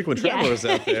tip for you frequent travelers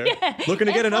out there. Looking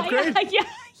to get an upgrade?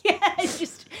 Yeah, I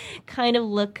just kind of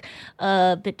look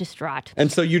a bit distraught.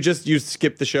 And so you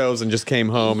skipped the shows and just came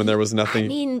home, and there was nothing... I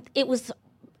mean, it was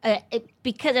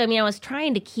because I mean I was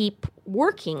trying to keep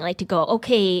working, like to go,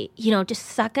 okay, just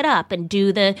suck it up and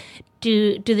do the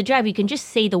job. You can just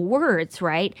say the words,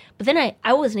 right? But then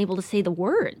I wasn't able to say the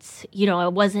words. I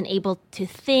wasn't able to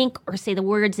think or say the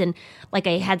words, and like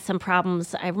I had some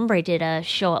problems. I remember I did a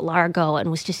show at Largo and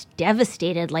was just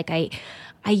devastated. Like I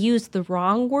used the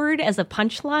wrong word as a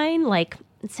punchline. Like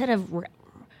instead of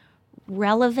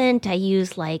relevant, I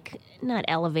used like not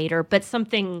elevator, but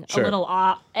something a little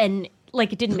off, and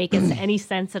like it didn't make any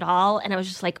sense at all. And I was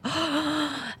just like,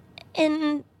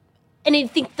 and I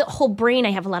think the whole brain,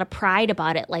 I have a lot of pride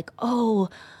about it. Like, and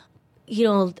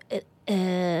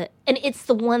it's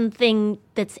the one thing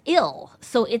that's ill.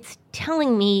 So it's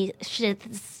telling me shit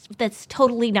that's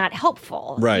totally not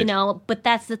helpful, right? But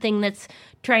that's the thing that's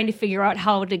trying to figure out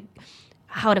how to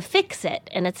fix it,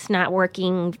 and it's not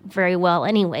working very well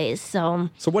anyways. So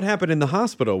what happened in the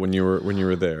hospital when you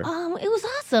were there? It was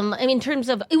awesome. I mean, in terms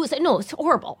of it's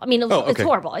horrible. I mean, it's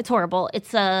horrible. It's horrible.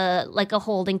 It's like a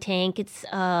holding tank. It's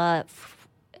not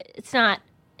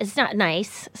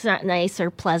nice. It's not nice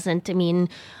or pleasant. I mean,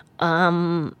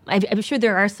 I'm sure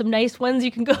there are some nice ones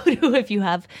you can go to if you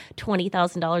have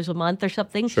 $20,000 a month or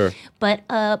something. Sure. But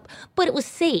it was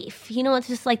safe. It's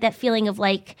just like that feeling of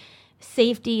like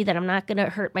safety, that I'm not going to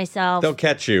hurt myself. They'll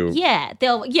catch you. Yeah.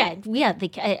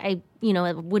 I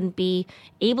wouldn't be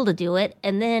able to do it.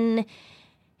 And then,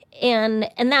 and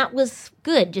that was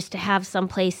good just to have some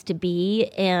place to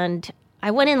be. And I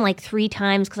went in like 3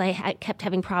 times because I kept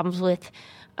having problems with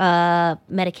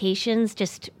medications,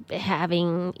 just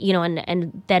having,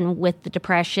 and then with the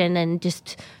depression and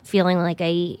just feeling like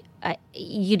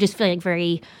you just feeling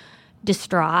very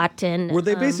distraught. And were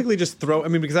they basically just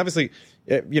because obviously,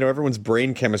 everyone's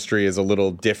brain chemistry is a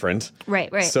little different.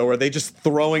 Right. So are they just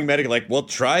throwing like, well,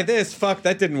 try this. Fuck,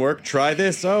 that didn't work. Try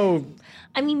this. Oh.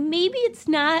 I mean, maybe it's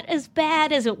not as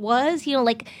bad as it was.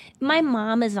 like my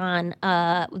mom is on,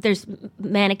 there's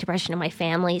manic depression in my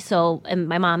family. So, and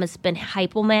my mom has been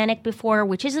hypomanic before,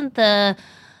 which isn't where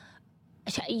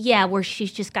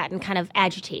she's just gotten kind of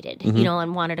agitated,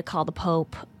 and wanted to call the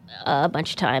Pope a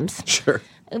bunch of times. Sure.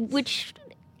 Which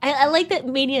I like that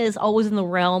mania is always in the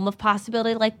realm of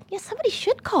possibility. Like, somebody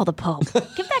should call the Pope.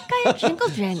 Give that guy a jingle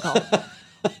jangle.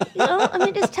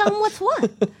 Just tell him what's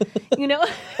what.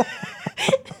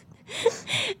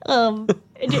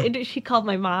 She called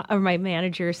my mom or my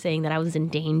manager saying that I was in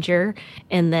danger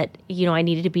and that I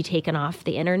needed to be taken off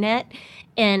the internet,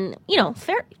 and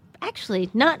fair. Actually,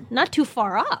 not too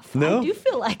far off. No, I do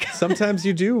feel like sometimes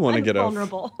you do want to get off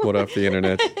the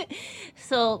internet.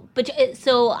 So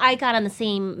I got on the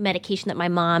same medication that my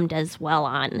mom does well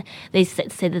on. They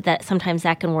say that sometimes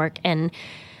that can work, and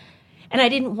I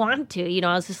didn't want to.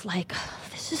 I was just like, oh,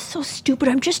 this is so stupid.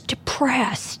 I'm just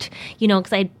depressed.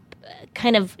 Because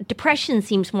depression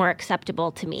seems more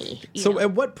acceptable to me. So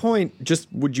at what point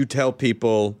just would you tell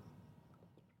people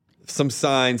some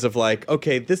signs of like,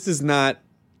 okay, this is not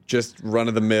just run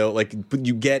of the mill, like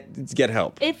you get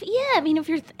help? If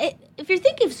you're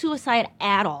thinking of suicide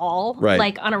at all, right,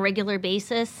 like on a regular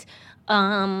basis,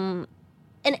 and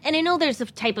I know there's a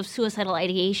type of suicidal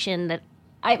ideation that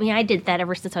I did that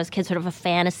ever since I was a kid, sort of a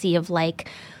fantasy of like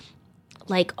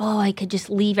oh, I could just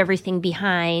leave everything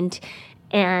behind,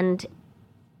 and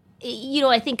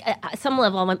I think at some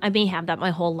level I may have that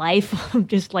my whole life,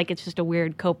 just like it's just a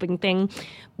weird coping thing.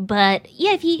 But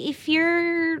yeah, if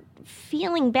you're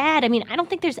feeling bad, I don't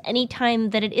think there's any time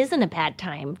that it isn't a bad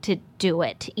time to do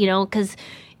it, because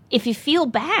if you feel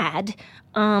bad,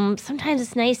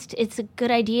 sometimes it's a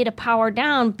good idea to power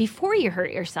down before you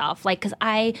hurt yourself. Like, because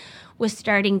I was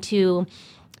starting to,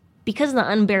 because of the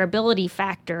unbearability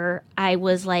factor, I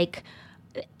was like,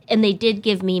 and they did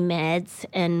give me meds,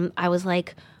 and I was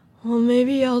like, well,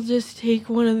 maybe I'll just take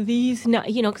one of these now,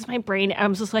 because my brain, I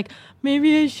was just like,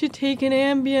 maybe I should take an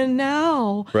Ambien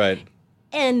now. Right.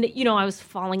 And, I was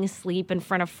falling asleep in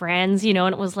front of friends, and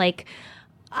it was like,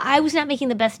 I was not making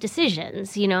the best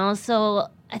decisions, so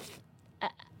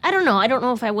I don't know. I don't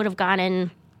know if I would have gone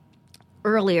in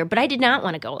earlier, but I did not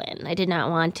want to go in. I did not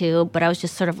want to, but I was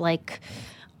just sort of like,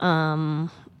 I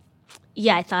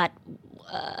thought,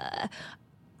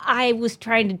 I was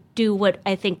trying to do what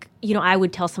I think, I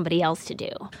would tell somebody else to do.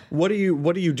 What do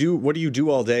you do? What do you do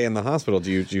all day in the hospital?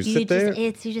 Do you sit there?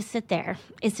 You just sit there.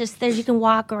 It's just there's, you can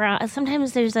walk around.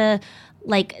 Sometimes there's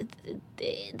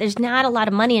there's not a lot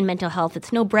of money in mental health.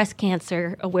 It's no breast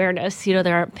cancer awareness.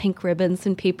 There aren't pink ribbons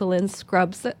and people in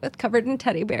scrubs covered in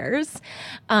teddy bears,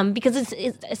 because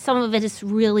it's some of it is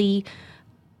really,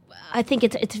 I think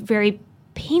it's very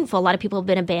painful. A lot of people have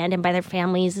been abandoned by their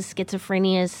families. The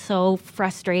schizophrenia is so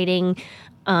frustrating,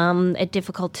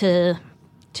 difficult to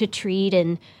treat,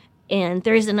 and and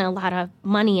there isn't a lot of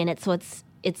money in it, so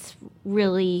it's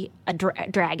really a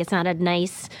drag. It's not a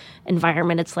nice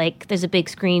environment. It's like there's a big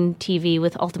screen TV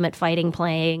with Ultimate Fighting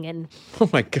playing, and Oh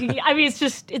my God. I mean,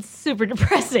 it's super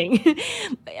depressing.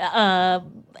 And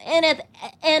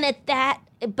at that,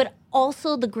 but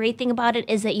also the great thing about it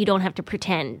is that you don't have to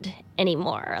pretend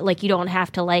anymore. Like, you don't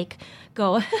have to like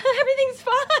go, everything's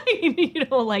fine, you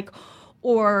know, like,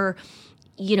 or,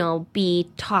 you know, be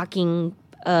talking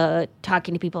to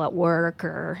people at work,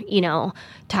 or, you know,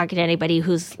 talking to anybody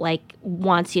who's like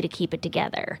wants you to keep it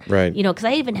together. Right. You know, because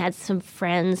I even had some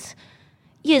friends.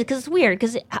 Yeah, because it's weird.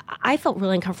 Because I felt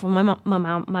really uncomfortable.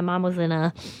 My mom was in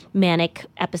a manic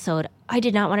episode. I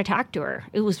did not want to talk to her.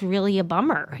 It was really a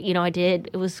bummer. You know,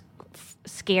 it was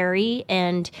scary,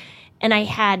 and I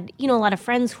had, you know, a lot of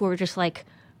friends who were just like,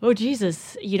 "Oh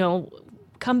Jesus, you know,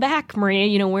 come back, Maria.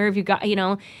 You know, where have you got? You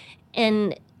know,"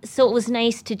 and so it was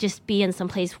nice to just be in some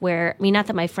place where, I mean, not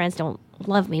that my friends don't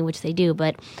love me, which they do,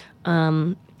 but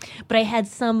I had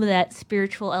some of that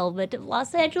spiritual element of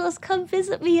Los Angeles come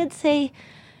visit me and say,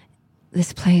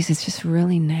 This place is just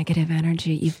really negative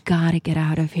energy. You've got to get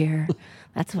out of here.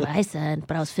 that's what I said,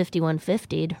 but I was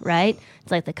 5150'd, right?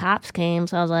 It's like the cops came,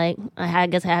 so I was like, I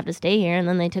guess I have to stay here, and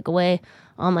then they took away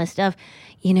all my stuff.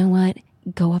 You know what?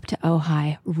 Go up to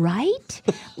Ojai. Right?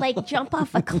 Like jump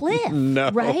off a cliff, No.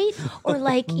 right? Or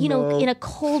like, you know, in a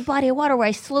cold body of water where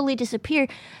I slowly disappear.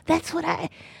 That's what I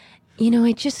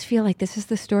just feel like this is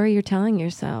the story you're telling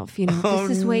yourself. You know,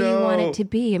 this is the way you want it to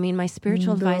be. I mean, my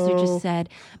spiritual advisor just said,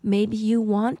 maybe you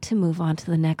want to move on to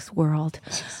the next world.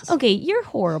 Okay, you're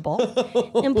horrible.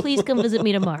 And please come visit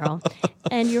me tomorrow.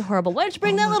 And you're horrible. Why don't you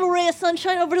bring that little ray of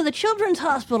sunshine over to the children's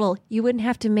hospital? You wouldn't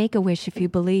have to make a wish if you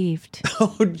believed.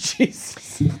 Oh,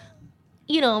 Jesus.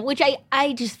 You know, which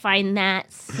I just find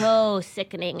that so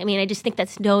sickening. I mean, I just think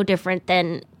that's no different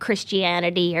than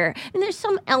Christianity, or, I mean, there's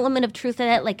some element of truth in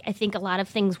it. Like, I think a lot of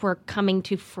things were coming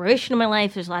to fruition in my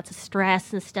life. There's lots of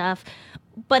stress and stuff.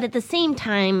 But at the same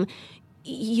time,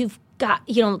 you've got,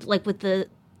 you know, like with the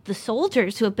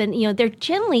soldiers who have been, you know, they're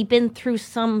generally been through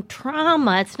some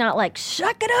trauma. It's not like,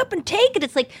 suck it up and take it.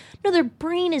 It's like, no, their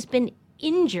brain has been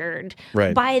injured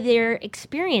by their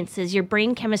experiences. Your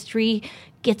brain chemistry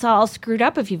gets all screwed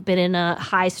up if you've been in a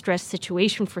high stress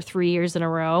situation for 3 years in a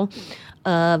row,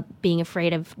 being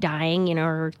afraid of dying, you know,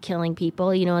 or killing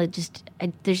people. You know,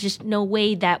 there's just no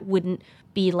way that wouldn't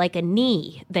be like a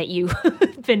knee that you've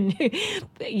been,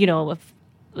 you know,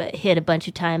 hit a bunch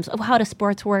of times. Oh, how does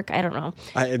sports work? I don't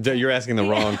know. You're asking the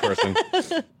wrong person.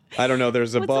 I don't know.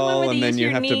 There's a ball, and then you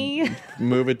have to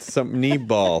move it to some knee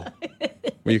ball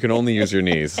where you can only use your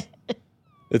knees.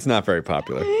 It's not very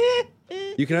popular.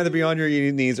 You can either be on your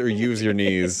knees or use your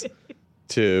knees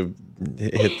to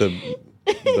hit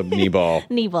the knee ball.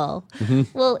 Knee ball.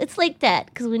 Mm-hmm. Well, it's like that,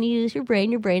 because when you use your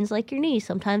brain's like your knees.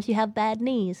 Sometimes you have bad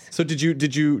knees. So did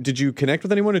you connect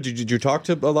with anyone, or did you talk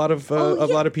to a lot of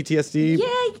PTSD?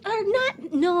 Yeah, or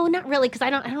not? No, not really, because I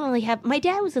don't really have. My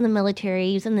dad was in the military.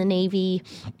 He was in the Navy,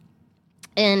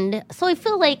 and so I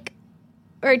feel like,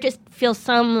 or just feel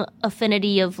some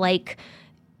affinity of like.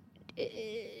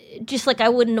 Just like I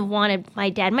wouldn't have wanted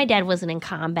my dad. My dad wasn't in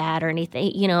combat or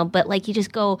anything, you know, but like you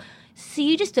just go, so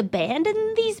you just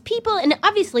abandon these people? And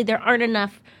obviously there aren't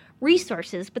enough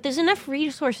resources, but there's enough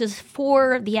resources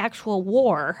for the actual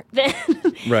war.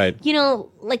 Right. You know,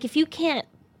 like if you can't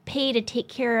pay to take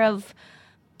care of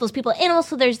those people. And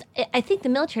also I think the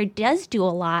military does do a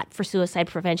lot for suicide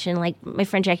prevention. Like my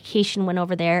friend Jackie Cation went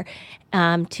over there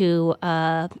to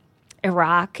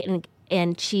Iraq,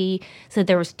 and she said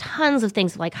there was tons of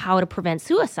things like how to prevent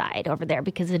suicide over there,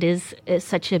 because it is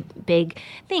such a big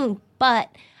thing.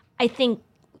 But I think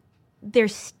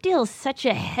there's still such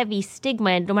a heavy stigma,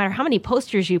 and no matter how many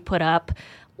posters you put up,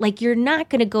 like you're not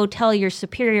going to go tell your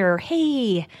superior,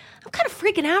 hey, I'm kind of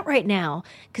freaking out right now,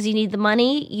 because you need the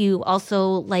money. You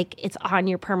also, like, it's on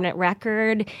your permanent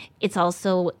record. It's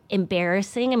also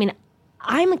embarrassing. I mean,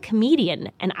 I'm a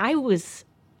comedian, and I was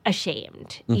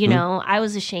ashamed, you know, I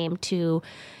was ashamed to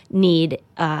need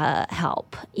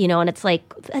help, you know, and it's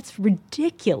like, that's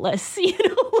ridiculous, you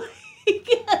know.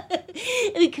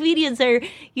 The comedians are,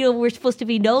 you know, we're supposed to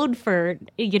be known for,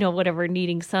 you know, whatever,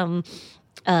 needing some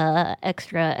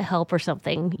extra help or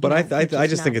something. But I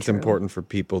just think it's important for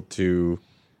people to,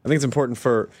 I think it's important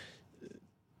for,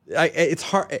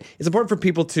 it's important for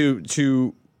people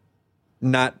to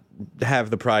not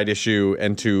have the pride issue,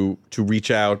 and to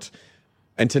reach out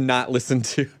and to not listen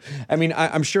to, I mean,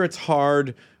 I'm sure it's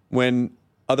hard when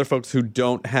other folks who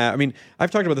don't have, I mean,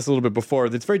 I've talked about this a little bit before.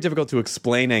 It's very difficult to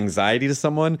explain anxiety to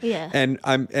someone. Yeah.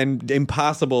 And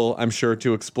impossible, I'm sure,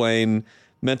 to explain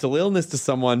mental illness to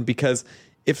someone, because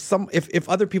if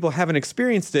other people haven't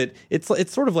experienced it, it's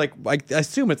sort of like I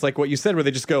assume it's like what you said, where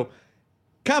they just go,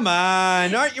 "Come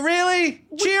on, aren't you really?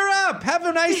 Cheer up, have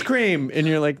an ice cream," and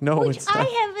you're like, "No, Which it's not." I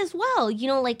have as well. You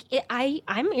know, like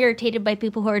I'm irritated by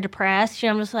people who are depressed. You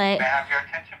know, I'm just like, May I have your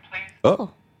attention, please?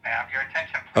 Oh, May I have your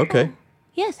attention, please? okay.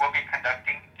 yes. We'll be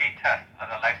conducting a test of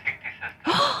the life safety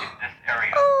system in this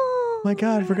area. Oh My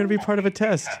God, we're gonna be part of a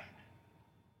test.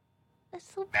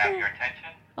 that's so May I have cool. your attention?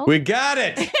 We got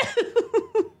it. We'll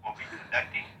be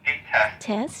conducting a test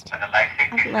Test of the life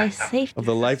safety of life system. safety. Of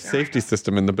the life safety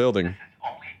system in the building. This is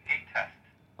only a test.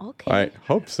 Okay. I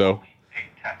hope so. Only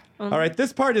a test. All right,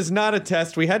 this part is not a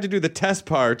test. We had to do the test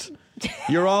part.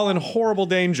 You're all in horrible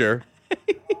danger.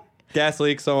 Gas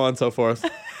leak, so on and so forth.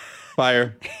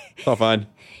 Fire. It's all fine.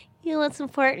 You know what's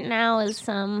important now is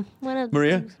one of the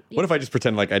Maria, things- what if I just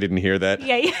pretend like I didn't hear that?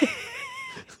 Yeah.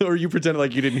 Or you pretend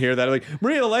like you didn't hear that? Like,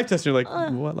 Maria, the life test. And you're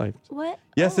like, what life? What?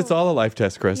 Yes, it's all a life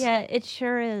test, Chris. Yeah, it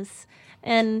sure is.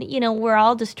 And you know, we're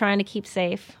all just trying to keep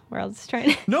safe. We're all just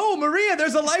trying to. No, Maria,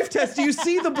 there's a life test. Do you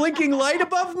see the blinking light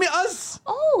above me? Us?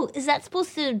 Oh, is that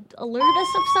supposed to alert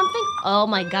us of something? Oh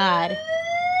my God.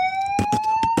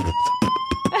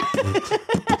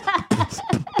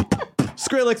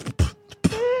 Skrillex.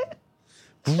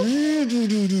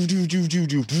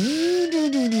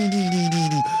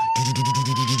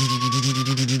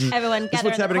 Everyone gather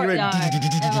what's in the happening right- courtyard.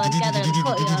 Everyone gather in the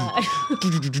courtyard.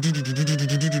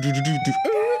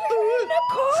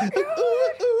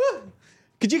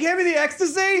 Could you give me the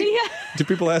ecstasy? Yeah. Do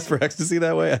people ask for ecstasy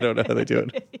that way? I don't know how they do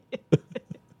it.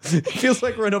 It feels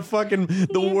like we're in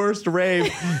the worst rave.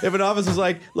 If an officer's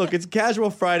like, look, it's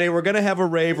Casual Friday. We're going to have a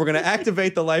rave. We're going to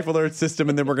activate the life alert system,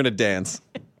 and then we're going to dance.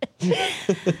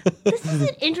 This is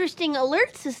an interesting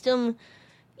alert system.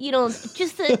 You know,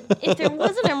 just that if there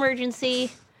was an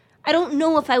emergency, I don't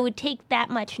know if I would take that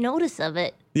much notice of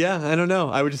it. Yeah, I don't know.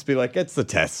 I would just be like, it's the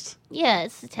test. Yeah,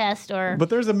 it's a test or... But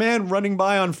there's a man running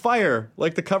by on fire,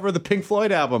 like the cover of the Pink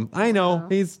Floyd album. I know.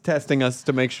 He's testing us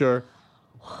to make sure.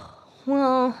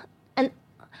 Well, and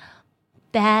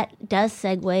that does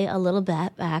segue a little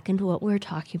bit back into what we were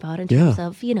talking about in terms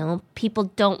of, you know, people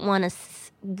don't want to...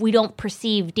 We don't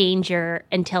perceive danger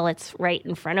until it's right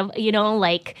in front of... You know,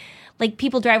 like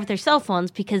people drive with their cell phones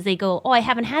because they go, oh, I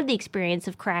haven't had the experience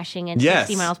of crashing at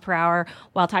 60 miles per hour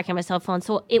while talking on my cell phone,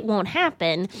 so it won't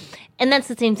happen. And that's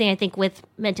the same thing, I think, with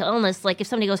mental illness. Like if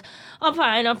somebody goes, I'm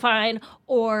fine,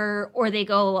 or they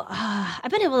go,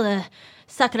 I've been able to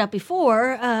suck it up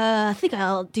before. I think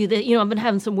I'll do this. You know, I've been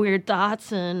having some weird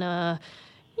thoughts, and yeah,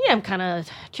 I'm kind of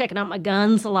checking out my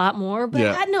guns a lot more. But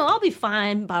Yeah. I know I'll be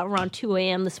fine about around 2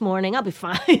 a.m. this morning. I'll be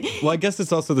fine. Well, I guess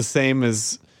it's also the same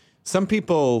as some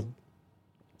people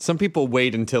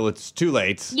wait until it's too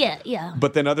late. Yeah.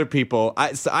 But then other people,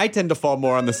 I tend to fall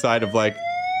more on the side of like,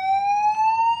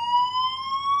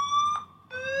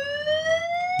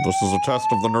 this is a test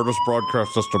of the Nerdist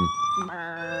broadcast system.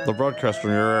 The broadcast in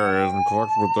your area is in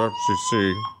connection with the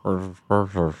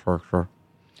FCC.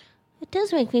 It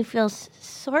does make me feel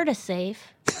sort of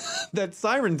safe. That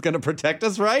siren's going to protect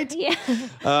us, right? Yeah.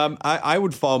 I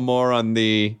would fall more on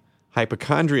the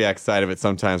hypochondriac side of it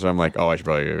sometimes, where I'm like, oh, I should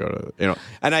probably go to, you know.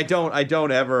 And I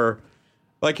don't ever,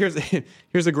 like, here's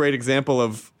a great example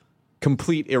of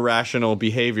complete irrational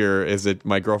behavior. Is it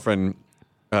my girlfriend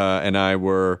and I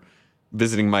were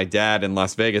visiting my dad in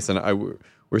Las Vegas, and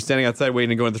we're standing outside waiting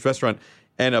to go into this restaurant,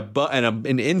 and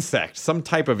an insect, some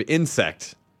type of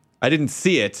insect. I didn't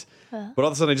see it, but all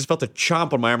of a sudden I just felt a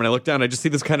chomp on my arm, and I looked down, and I just see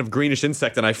this kind of greenish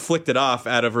insect, and I flicked it off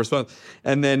out of response.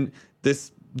 And then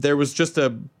there was just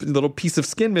a little piece of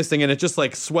skin missing, and it just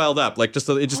like swelled up, like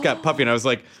it just got puffy, and I was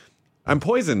like, I'm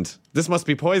poisoned. This must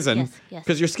be poison, Yes.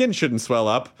 because your skin shouldn't swell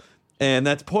up. And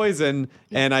that's poison,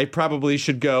 and I probably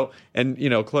should go. And, you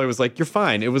know, Chloe was like, you're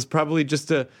fine. It was probably just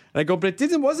and I go, but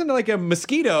it wasn't like a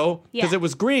mosquito, because it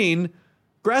was green.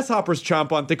 Grasshoppers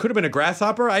chomp on. They could have been a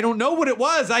grasshopper. I don't know what it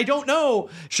was. I don't know.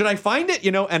 Should I find it?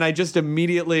 You know, and I just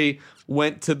immediately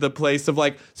went to the place of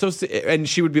like, and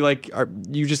she would be like,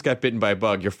 you just got bitten by a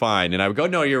bug. You're fine. And I would go,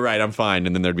 no, you're right. I'm fine.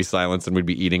 And then there'd be silence, and we'd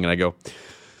be eating. And I go,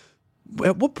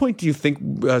 at what point do you think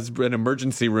an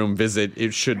emergency room visit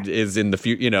is in the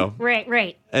future? You know,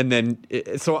 Right. And then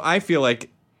so I feel like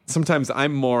sometimes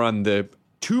I'm more on the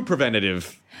too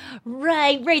preventative.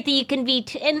 Right. That you can be,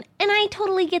 and I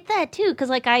totally get that too. Because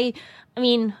like I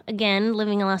mean, again,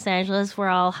 living in Los Angeles,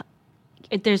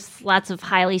 there's lots of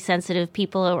highly sensitive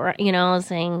people, or you know,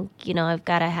 saying, you know, I've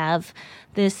got to have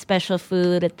this special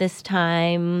food at this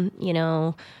time. You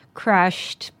know,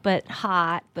 crushed, but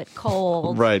hot, but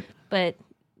cold. Right. But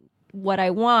what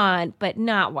I want, but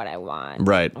not what I want.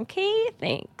 Right. Okay,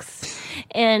 thanks.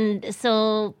 And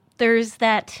so there's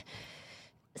that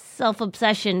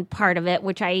self-obsession part of it,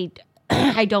 which I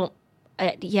don't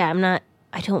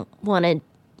want to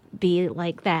be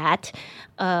like that.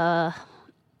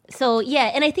 So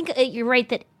yeah, and I think you're right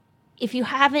that if you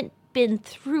haven't been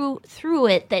through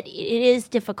it, that it is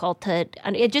difficult to,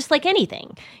 just like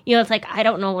anything, it's like, I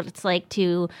don't know what it's like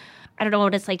to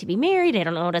be married. I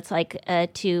don't know what it's like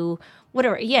to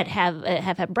whatever,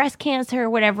 have had breast cancer or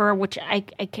whatever, which I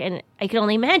can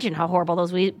only imagine how horrible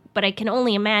those would be, but I can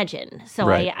only imagine. So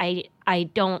right. I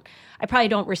probably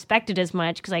don't respect it as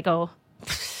much because I go,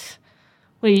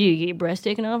 what do you get your breast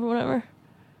taken off or whatever?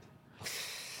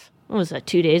 What was that,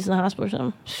 2 days in the hospital or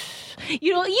something?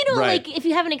 Right. Like if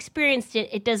you haven't experienced it,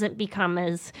 it doesn't become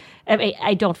as.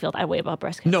 I don't feel that way about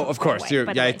breast cancer. No, of course.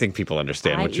 I think people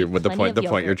understand what the point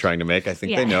you're trying to make. I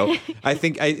think they know. I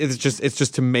think it's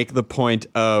just to make the point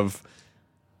of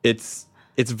it's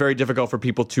very difficult for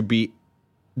people to be.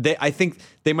 I think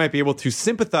they might be able to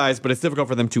sympathize, but it's difficult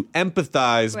for them to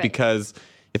empathize because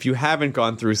if you haven't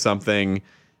gone through something,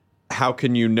 how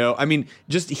can you know? I mean,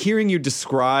 just hearing you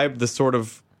describe the sort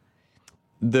of.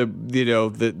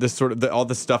 The sort of all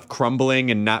the stuff crumbling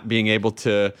and not being able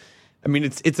to. I mean,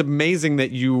 it's amazing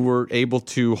that you were able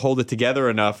to hold it together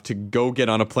enough to go get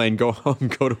on a plane, go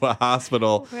home, go to a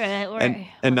hospital, right.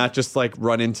 and not just like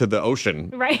run into the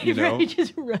ocean, right? Right,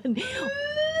 just run.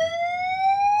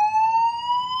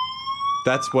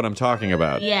 That's what I'm talking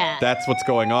about. Yeah, that's what's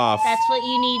going off. That's what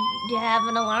you need to have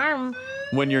an alarm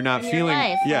when you're not feeling.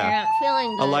 Life, yeah, when you're not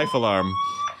feeling good. A life alarm.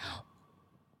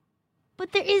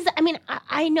 But there is, I mean,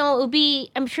 I know it would be,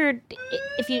 I'm sure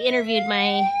if you interviewed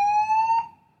my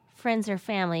friends or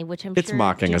family, which I'm it's sure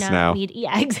mocking us now.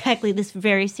 Yeah, exactly, this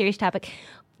very serious topic,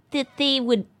 that they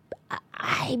would,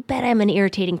 I bet I'm an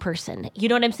irritating person. You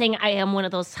know what I'm saying? I am one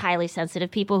of those highly sensitive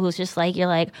people who's just like, you're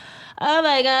like, oh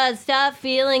my God, stop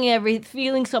feeling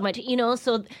so much,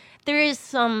 so there is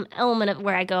some element of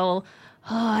where I go,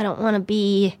 oh, I don't want to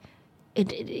be,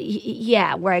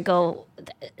 where I go,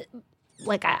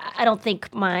 like, I don't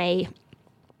think my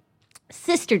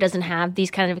sister doesn't have these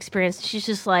kind of experiences. She's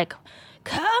just like,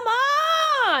 come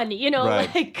on,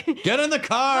 right. like. Get in the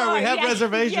car. We have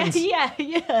reservations.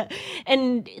 Yeah.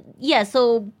 And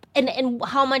so, and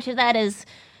how much of that is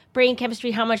brain chemistry?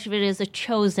 How much of it is a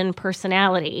chosen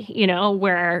personality,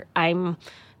 where I'm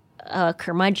a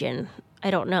curmudgeon? I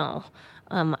don't know.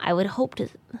 I would hope to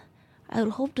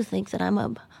think that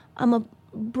I'm a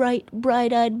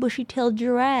bright-eyed, bushy-tailed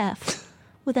giraffe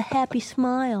with a happy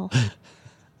smile.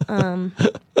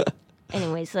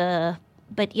 Anyways,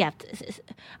 but yeah,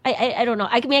 I don't know.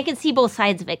 I mean, I can see both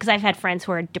sides of it because I've had friends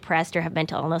who are depressed or have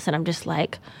mental illness, and I'm just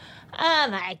like, oh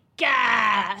my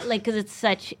God, like, because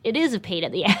it is a pain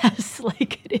in the ass.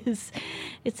 Like it's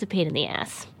a pain in the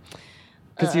ass.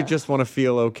 Because you just want to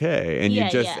feel okay, and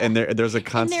and there's a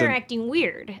constant. And they're acting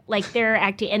weird, like they're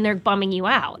acting, and they're bumming you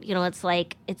out. It's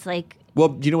like.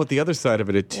 Well, you know what the other side of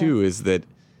it too is that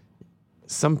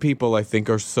some people, I think,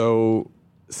 are so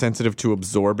sensitive to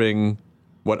absorbing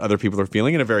what other people are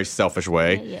feeling in a very selfish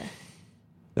way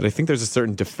that I think there's a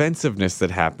certain defensiveness that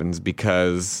happens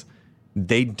because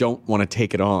they don't want to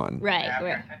take it on. Right. May I have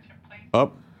your attention, please?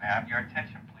 Oh. May I have your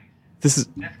attention, please? This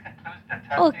concludes the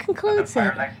testing it concludes of the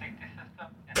fire life safety system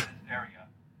in this area.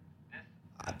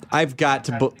 I've got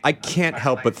to. I can't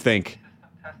help but think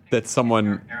that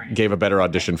someone gave a better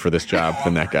audition for this job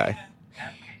than that guy.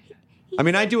 I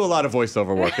mean, I do a lot of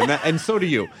voiceover work, and so do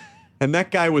you. And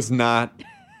that guy was not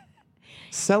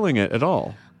selling it at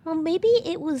all. Well, maybe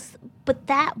it was, but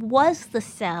that was the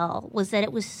sell, was that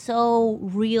it was so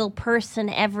real person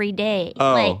every day.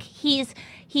 Oh. Like, he's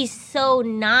so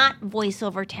not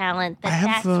voiceover talent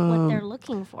that's what they're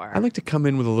looking for. I like to come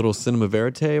in with a little cinema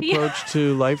verite approach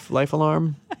to life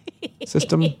alarm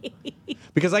system.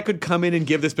 Because I could come in and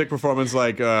give this big performance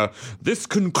like, this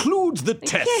concludes the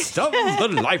test of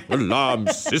the life alarm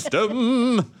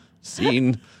system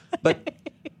scene. But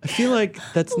I feel like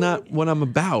that's not what I'm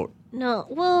about. No.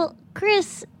 Well,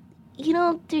 Chris,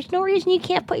 there's no reason you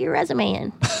can't put your resume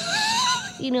in.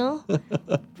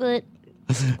 But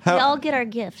we all get our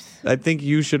gifts. I think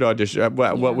you should audition.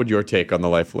 What would your take on the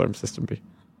life alarm system be?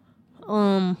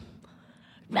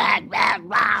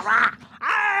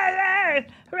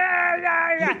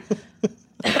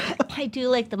 I do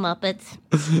like the Muppets.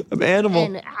 I'm animal.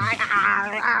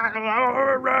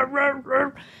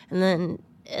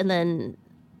 And then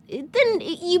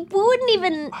you wouldn't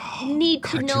even need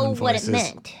to know what it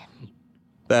meant.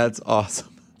 That's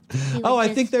awesome. I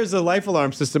think there's a life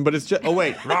alarm system, but it's just... Oh,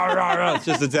 wait. It's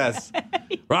just a test.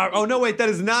 Oh, no, wait. That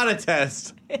is not a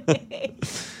test. Hey,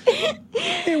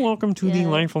 welcome to the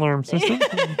life alarm system.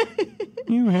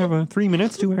 You have 3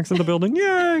 minutes to exit the building.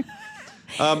 Yay!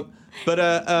 But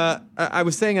I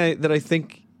was saying that I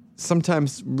think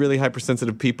sometimes really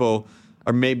hypersensitive people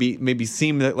are maybe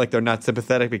seem like they're not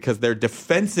sympathetic because they're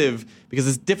defensive because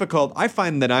it's difficult. I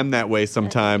find that I'm that way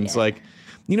sometimes. Like,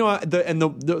 you know,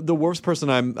 the worst person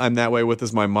I'm that way with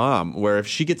is my mom. Where if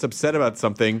she gets upset about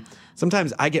something,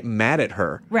 sometimes I get mad at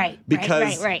her. Right.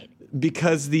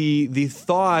 Because the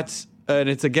thought, and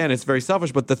it's very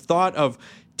selfish, but the thought of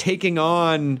taking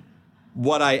on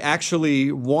what I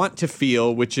actually want to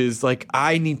feel, which is like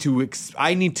I need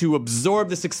to absorb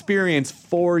this experience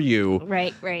for you.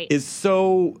 Right. Is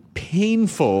so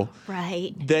painful.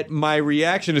 Right. That my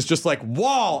reaction is just like,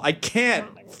 wall. I can't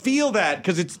feel that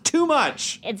because it's too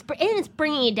much. It's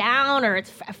bringing you down, or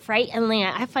it's frightening.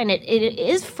 I find it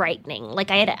is frightening. Like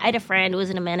I had a friend who was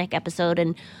in a manic episode,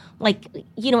 and like,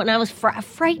 you know, and I was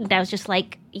frightened. I was just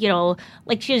like, you know,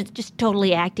 like she was just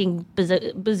totally acting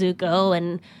bazooka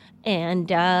and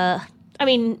I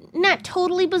mean, not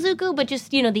totally bazooka, but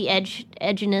just, you know, the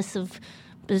edginess of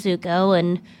bazooka,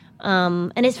 and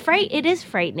it is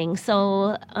frightening.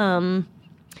 So I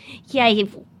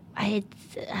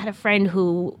had a friend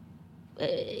who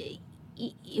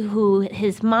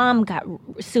his mom got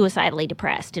suicidally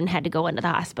depressed and had to go into the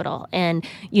hospital, and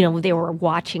you know, they were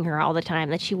watching her all the time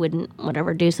that she wouldn't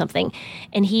do something,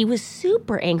 and he was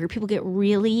super angry. People get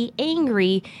really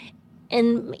angry.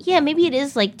 And yeah, maybe it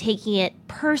is like taking it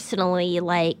personally.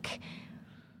 Like,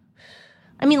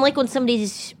 I mean, it's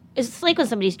like when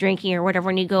somebody's drinking or whatever,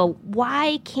 and you go,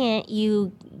 "Why can't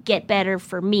you get better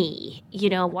for me? You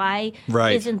know, why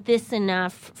isn't this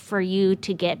enough for you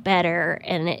to get better?"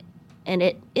 And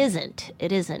it isn't.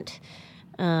 It isn't.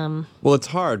 Well, it's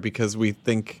hard because we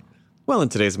think, well, in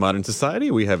today's modern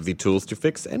society, we have the tools to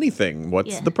fix anything.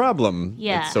 What's the problem?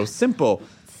 Yeah. It's so simple.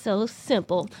 So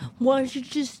simple. Why don't you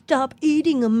just stop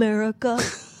eating, America?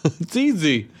 It's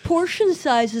easy. Portion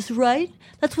sizes, right?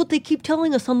 That's what they keep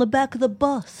telling us on the back of the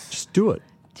bus. Just do it.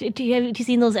 Have you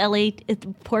seen those LA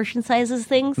portion sizes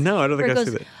things? No, I don't think I've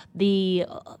seen that. The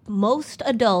most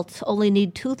adults only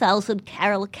need 2,000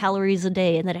 calories a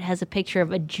day, and then it has a picture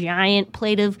of a giant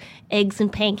plate of eggs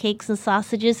and pancakes and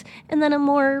sausages, and then a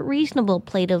more reasonable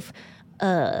plate of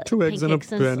 2 eggs and a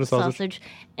pan of sausage.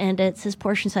 And it says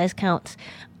portion size counts.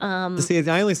 See,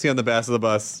 I only see on the back of the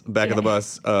bus, dos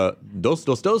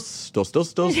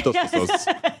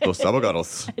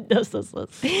abogados.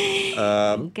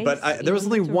 But there was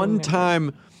only one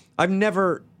time. I've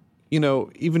never, you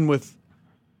know, even with.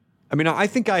 I mean, I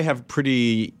think I have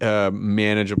pretty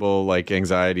manageable like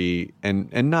anxiety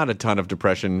and not a ton of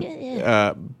depression.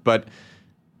 Yeah. But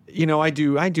you know, I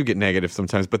do get negative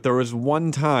sometimes. But there was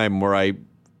one time where I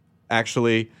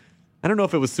actually. I don't know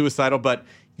if it was suicidal, but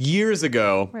years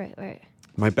ago,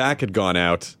 my back had gone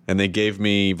out, and they gave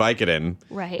me Vicodin.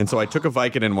 Right. And so I took a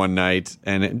Vicodin one night,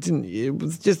 and it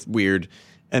was just weird.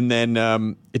 And then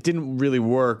it didn't really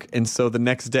work. And so the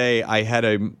next day, I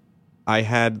had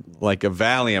like a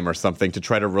Valium or something to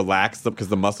try to relax them because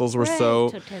the muscles were so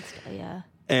tense. Yeah.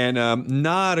 And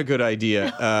not a good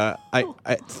idea.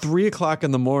 At 3 o'clock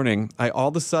in the morning, I all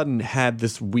of a sudden had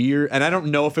this weird, and I don't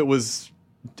know if it was.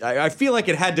 I feel like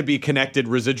it had to be connected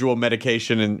residual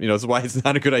medication, and you know, that's why it's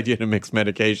not a good idea to mix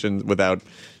medication without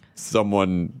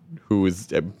someone who is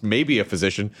maybe a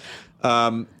physician.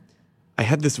 I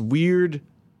had this weird,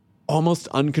 almost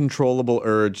uncontrollable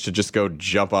urge to just go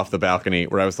jump off the balcony,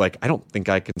 where I was like, I don't think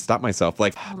I can stop myself,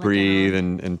 like breathe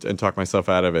and talk myself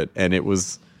out of it. And it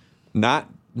was not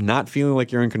feeling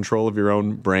like you're in control of your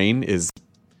own brain is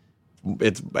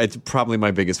it's probably my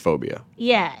biggest phobia.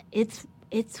 Yeah, it's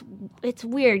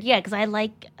weird, yeah, because I'm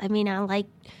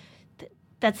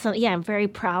very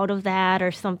proud of that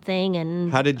or something.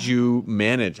 And how did you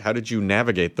manage? How did you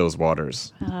navigate those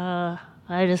waters? I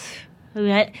just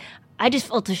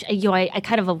felt, I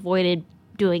kind of avoided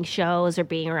doing shows or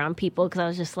being around people because I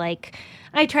was just like,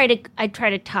 I try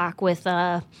to talk with.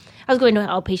 I was going to an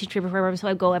outpatient treatment program, so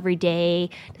I'd go every day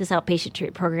to this outpatient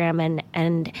treatment program,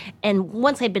 and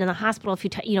once I'd been in the hospital a few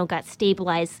times, got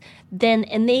stabilized,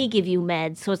 and they give you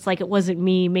meds, so it's like it wasn't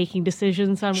me making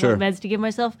decisions on what meds to give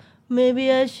myself.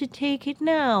 Maybe I should take it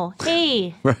now.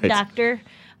 Hey, Dr.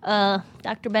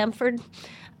 Bamford.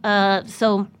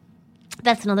 So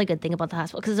that's another good thing about the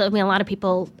hospital, because a lot of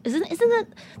people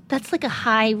isn't that's like a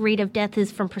high rate of death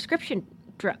is from prescription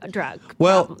drug.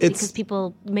 Well, it's because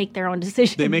people make their own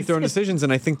decisions. They make their own decisions,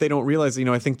 and I think they don't realize.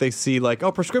 I think they see like,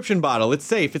 oh, prescription bottle, it's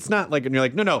safe. It's not like, and you're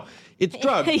like, no, it's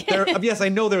drug. Yes, I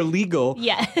know they're legal.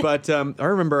 Yeah. But I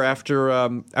remember after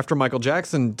Michael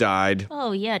Jackson died.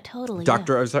 Oh yeah, totally. I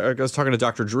was talking to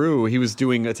Dr. Drew. He was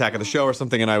doing Attack of the Show or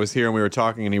something, and I was here, and we were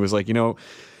talking, and he was like,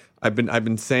 I've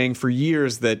been saying for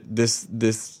years that this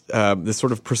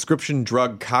sort of prescription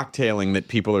drug cocktailing that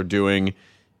people are doing,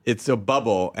 it's a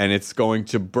bubble and it's going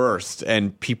to burst,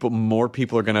 and more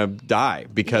people are going to die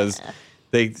because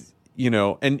they,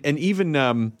 and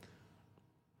even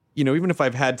even if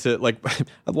I've had to, like,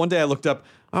 one day I looked up,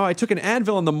 I took an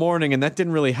Advil in the morning and that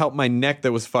didn't really help my neck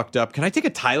that was fucked up. Can I take a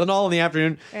Tylenol in the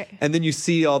afternoon? Right. And then you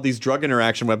see all these drug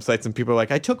interaction websites and people are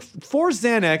like, I took 4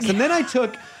 Xanax and then I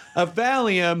took a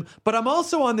Valium, but I'm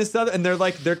also on this other, and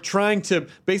they're trying to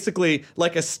basically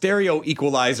like a stereo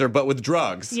equalizer, but with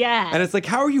drugs. Yeah. And it's like,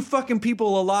 how are you fucking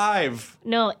people alive?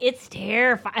 No, it's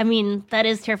terrifying. I mean, that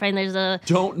is terrifying.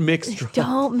 Don't mix drugs.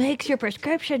 Don't mix your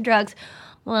prescription drugs.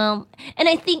 Well, and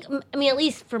I think, at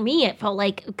least for me, it felt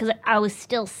like, because I was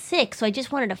still sick, so I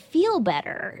just wanted to feel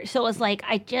better. So it was like,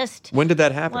 When did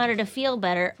that happen? Wanted to feel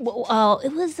better. Well,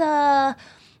 it was, I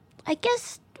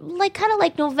guess, kind of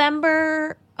like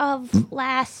November of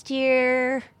last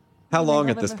year. How long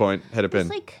at this point had it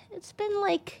been? It's been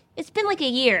like a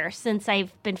year since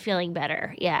I've been feeling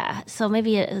better. Yeah. So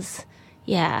maybe it was,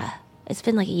 it's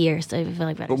been like a year since I've been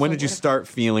feeling better. But when did you start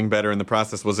feeling better in the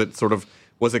process? Was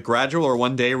it gradual, or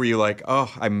one day were you like,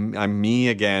 oh, I'm me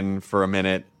again for a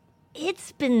minute?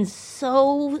 It's been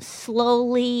so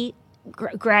slowly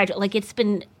gradual. Like, it's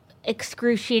been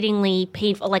excruciatingly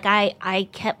painful. Like, I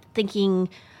kept thinking,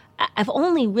 I've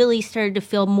only really started to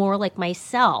feel more like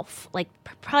myself, like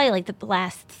probably like the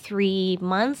last 3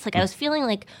 months. Like, I was feeling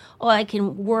like, I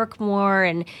can work more,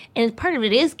 and part of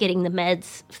it is getting the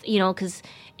meds, because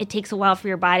it takes a while for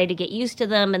your body to get used to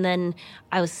them. And then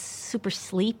I was super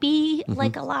sleepy,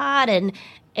 like a lot,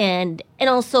 and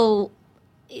also,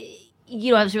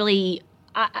 I was really,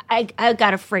 I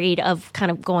got afraid of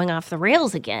kind of going off the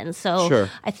rails again. So sure.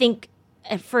 I think.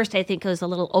 At first, I think I was a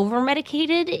little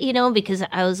over-medicated, because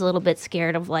I was a little bit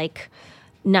scared of, like,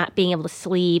 not being able to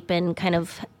sleep and kind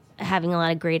of having a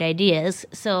lot of great ideas.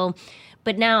 So,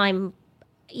 but now I'm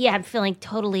feeling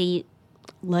totally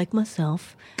like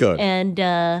myself. Good. And,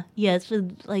 it's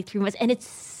been, like, 3 months. And it's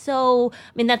so,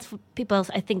 that's what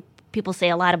I think people say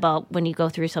a lot about when you go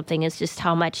through something, is just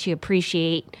how much you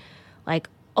appreciate, like,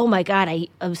 oh, my God,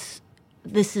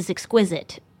 this is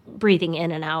exquisite. Breathing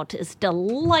in and out is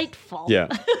delightful. Yeah.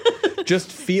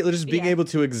 Just being able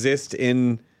to exist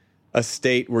in a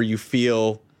state where you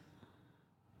feel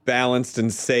balanced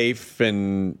and safe,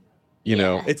 and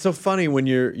it's so funny when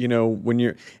you're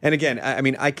and again,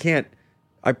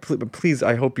 please,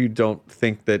 I hope you don't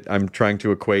think that I'm trying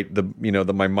to equate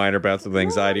my minor bouts of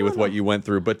anxiety with what you went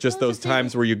through, but just those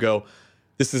times where you go,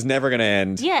 this is never going to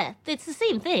end. Yeah, it's the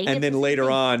same thing. And then later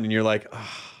on, and you're like,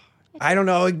 oh, I don't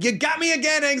know. You got me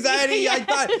again, anxiety. I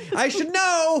thought I should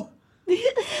know.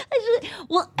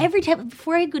 Well, every time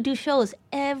before I go do shows,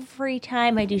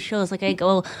 like I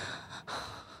go,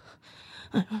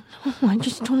 I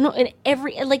just don't know. And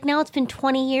now it's been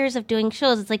 20 years of doing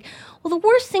shows. It's like, well, the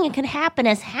worst thing that could happen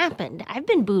has happened. I've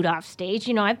been booed off stage.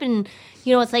 I've been,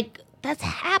 it's like, that's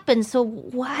happened. So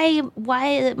why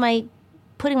am I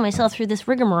putting myself through this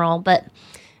rigmarole? But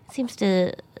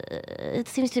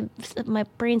my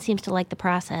brain seems to like the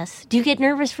process. Do you get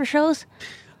nervous for shows?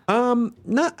 A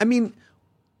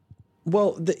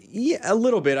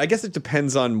little bit. I guess it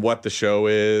depends on what the show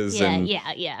is.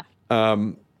 Yeah.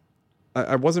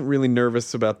 I wasn't really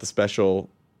nervous about the special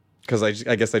because I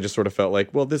guess I just sort of felt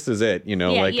like, well, this is it.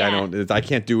 I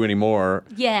can't do any more.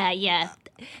 Yeah.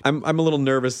 I'm a little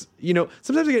nervous.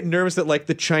 Sometimes I get nervous at like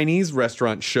the Chinese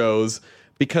restaurant shows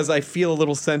because I feel a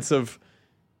little sense of.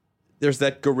 There's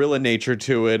that guerrilla nature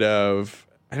to it of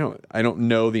I don't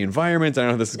know the environment. I don't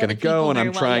know how this is going to go, and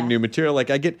I'm trying new material.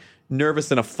 Like I get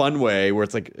nervous in a fun way where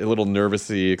it's like a little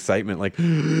nervousy excitement, like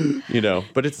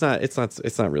But it's not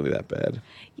really that bad.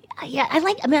 Yeah, I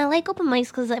like open mics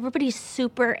because everybody's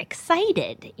super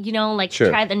excited. Sure. To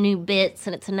try the new bits,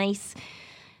 and it's a nice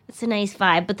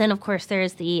vibe. But then of course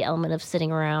there's the element of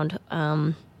sitting around,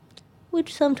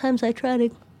 which sometimes I try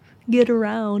to get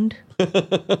around.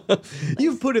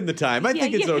 You've put in the time. I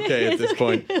think it's okay at this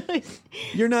point.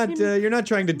 You're not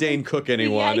trying to Dane Cook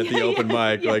anyone at the open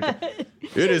mic. Like,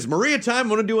 it is Maria time. I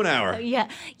want to do an hour. Yeah.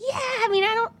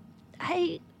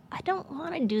 I don't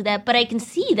want to do that, but I can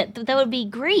see that would be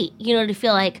great. To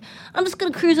feel like I'm just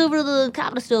gonna cruise over to the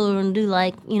Comedy Store and do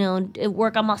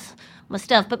work on my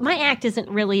stuff. But my act isn't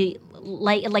really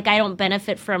like I don't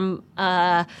benefit from.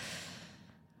 I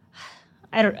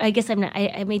guess I'm not.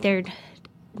 I mean, they're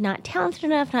not talented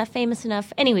enough, not famous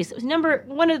enough. Anyways, it was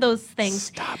one of those things.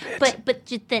 Stop it. But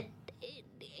just that.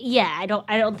 Yeah, I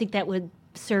don't think that would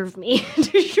serve me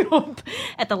to show up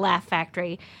at the Laugh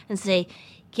Factory and say,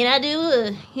 can I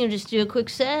just do a quick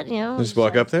set? Just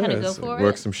walk up there, go for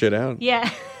work it. some shit out. Yeah,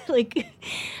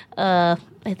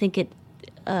 I think it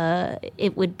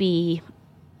would be.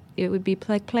 It would be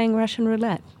like playing Russian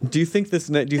roulette. Do you think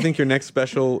your next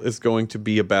special is going to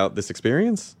be about this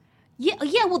experience? Yeah.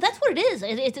 Well, that's what it is.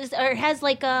 It has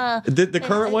like a the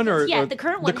current one, or the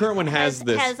current one. The current one has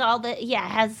this. Has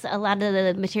has a lot of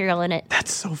the material in it.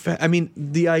 That's so I mean,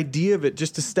 the idea of it.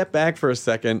 Just to step back for a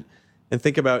second and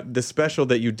think about the special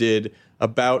that you did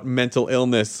about mental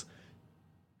illness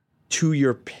to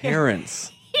your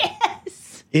parents.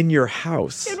 Yes. In your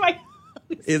house. In my house.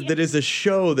 That is a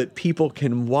show that people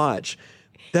can watch.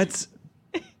 That's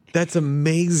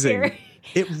amazing.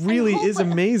 It really is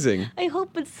amazing. I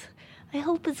hope it's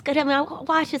good. I mean,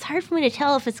 watch. It's hard for me to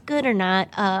tell if it's good or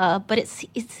not. But it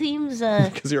seems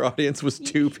because your audience was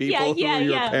two people who were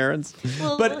your parents.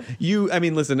 Well, but I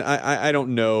mean, listen. I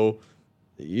don't know.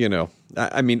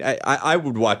 I mean, I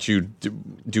would watch you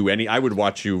do any. I would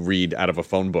watch you read out of a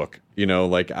phone book.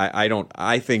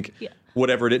 I think. Yeah.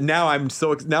 Whatever it is. Now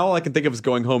all I can think of is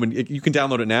going home, and you can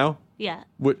download it now? Yeah.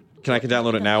 Can I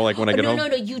download it now, like when I get home? No.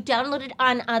 You download it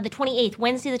on the 28th.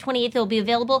 Wednesday the 28th. It will be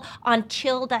available on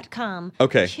chill.com.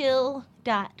 Okay.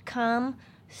 Chill.com.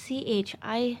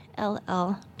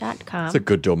 CHILL.com. That's a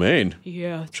good domain.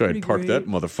 Yeah. Try and park that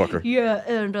motherfucker. Yeah,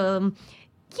 and and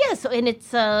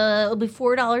it'll be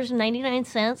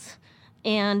 $4.99.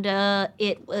 And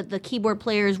the keyboard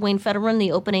player is Wayne Federman.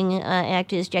 The opening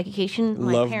act is Jackie Cation.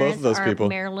 My Love parents both of those are people.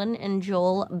 Marilyn and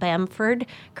Joel Bamford,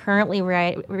 currently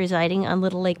residing on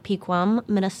Little Lake Pequam,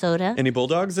 Minnesota. Any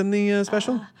bulldogs in the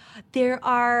special? There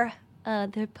are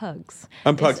they're pugs.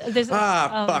 I'm pugs.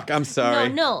 Fuck! I'm sorry.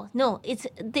 No. It's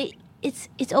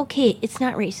okay. It's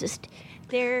not racist.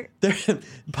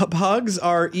 Pugs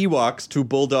are Ewoks to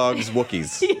bulldogs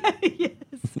Wookiees. Yes.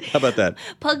 How about that?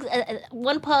 Pugs,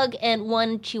 one pug and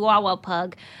one Chihuahua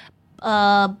pug.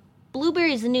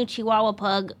 Blueberry is the new Chihuahua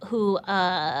pug who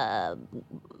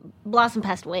Blossom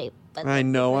passed away. I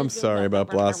know. I'm sorry about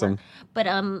Blossom. But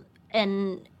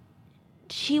and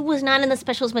she was not in the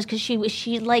special as much because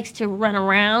she likes to run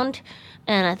around,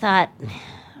 and I thought,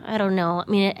 I don't know.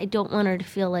 I mean, I don't want her to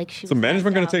feel like she. So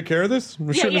management going to take care of this?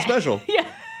 We're shooting a special. Yeah.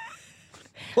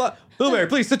 Blueberry,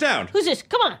 please sit down. Who's this?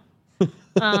 Come on.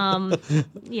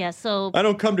 So I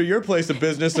don't come to your place of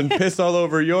business and piss all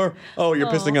over your. Oh, you're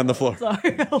pissing on the floor.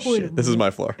 Sorry. Shit, this is my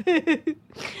floor.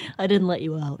 I didn't let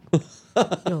you out.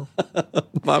 No,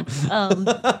 Mom.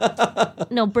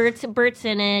 No, Bert's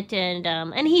in it,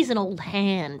 and he's an old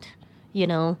hand.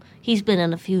 He's been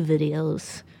in a few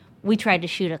videos. We tried to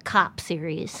shoot a cop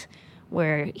series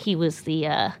where he was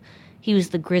the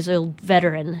grizzled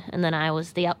veteran, and then I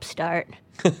was the upstart.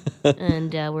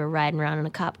 And we're riding around in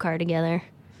a cop car together.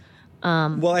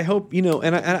 Well, I hope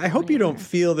and I hope you don't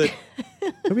feel that.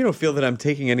 I hope you don't feel that I'm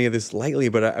taking any of this lightly.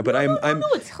 But I'm.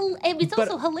 It's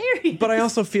also hilarious. But I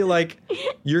also feel like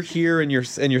you're here and you're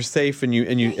safe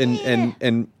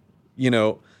and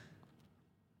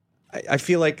I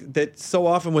feel like that so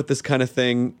often with this kind of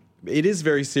thing, it is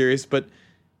very serious, but.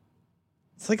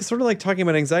 It's like sort of like talking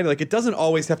about anxiety. Like, it doesn't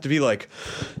always have to be like,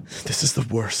 this is the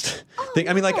worst thing.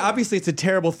 I mean, like, obviously it's a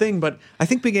terrible thing, but I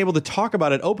think being able to talk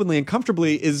about it openly and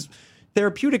comfortably is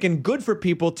therapeutic and good for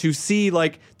people to see,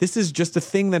 like, this is just a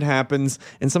thing that happens,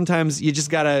 and sometimes you just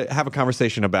gotta have a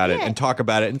conversation about it and talk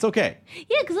about it, and it's okay.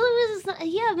 Yeah, because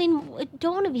I mean,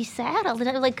 don't want to be sad all the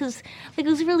time. Like, because it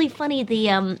was really funny.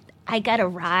 I got a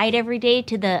ride every day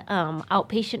to the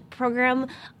outpatient program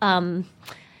in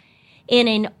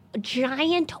an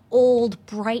giant old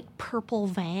bright purple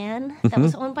van that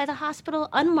was owned by the hospital,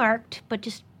 unmarked but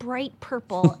just bright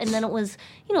purple, and then it was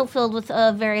filled with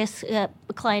various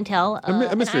clientele.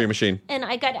 A mystery machine. And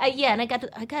I got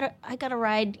a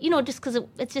ride, just because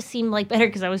it just seemed like better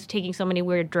because I was taking so many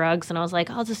weird drugs, and I was like,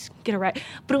 I'll just get a ride.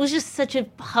 But it was just such a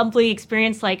humbling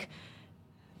experience, like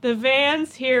the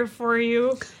van's here for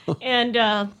you,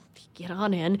 and. Get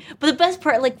on in. But the best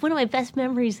part, like one of my best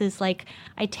memories is like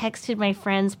I texted my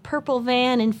friends, purple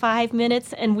van in 5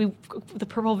 minutes, and the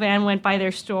purple van went by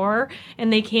their store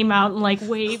and they came out and like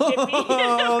waved at me.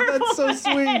 Oh, that's so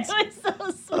sweet. It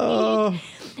was so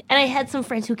sweet. And I had some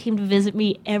friends who came to visit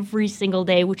me every single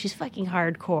day, which is fucking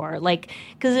hardcore. Like,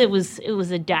 because it was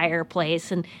a dire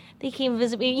place, and they came to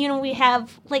visit me. We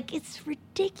have like it's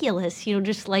ridiculous.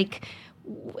 just like.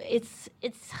 It's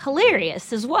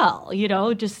hilarious as well,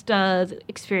 just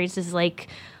experiences like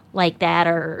that,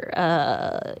 or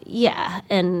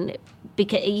and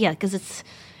because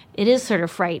it is sort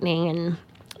of frightening,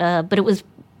 and but it was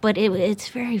But it's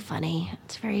very funny.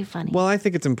 It's very funny. Well, I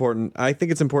think it's important. I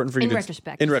think it's important for you In to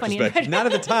retrospect. In It's funny in retrospect, not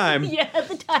at the time. Yeah, at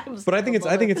the time. But I think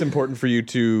it's important for you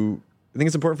to. I think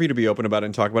it's important for you to be open about it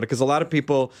and talk about it, because a lot of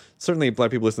people, certainly a lot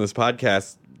of people listening to this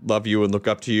podcast, love you and look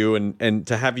up to you, and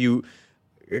to have you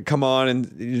come on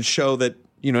and show that,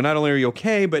 you know, not only are you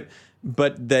okay, but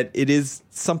that it is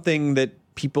something that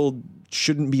people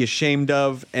shouldn't be ashamed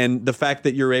of, and the fact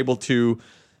that you're able to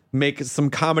make some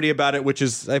comedy about it, which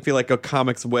is, I feel like, a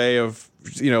comic's way of,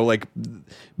 you know, like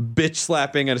bitch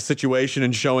slapping at a situation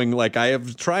and showing like, I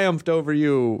have triumphed over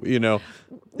you, you know.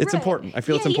 It's important. I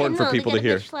feel it's important for people to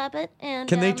hear. Bitch slap it, and,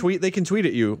 can they tweet? They can tweet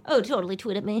at you. Oh, totally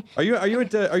tweet at me. Are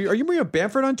you Maria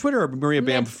Bamford on Twitter, or Maria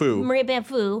Bamfoo? Maria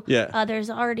Bamfoo. Yeah. There's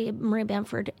already a Maria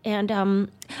Bamford, and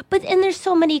there's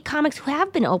so many comics who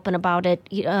have been open about it.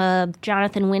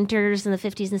 Jonathan Winters in the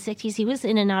 50s and 60s, he was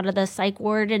in and out of the psych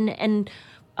ward, and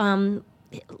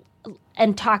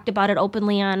talked about it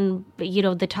openly on, you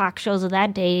know, the talk shows of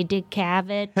that day. Dick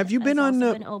Cavett. Have you been on?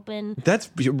 Been open. That's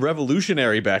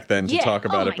revolutionary back then to talk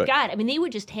about it. Oh my God! I mean, they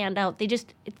would just hand out.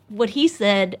 What he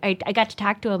said. I got to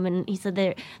talk to him, and he said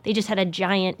they just had a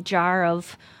giant jar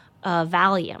of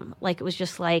Valium. Like, it was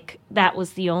just like that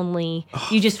was the only.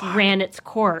 You just ran its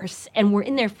course, and we're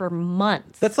in there for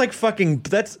months. That's like fucking.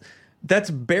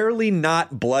 That's barely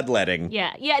not bloodletting.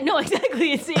 Yeah, no,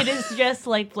 exactly. It is just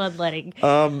like bloodletting.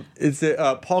 Is it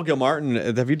Paul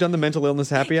Gilmartin? Have you done the mental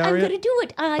illness happy hour yet? I'm going to do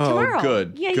it tomorrow. Oh,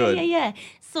 good. Yeah.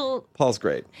 So Paul's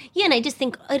great. Yeah, and I just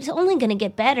think it's only going to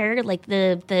get better, like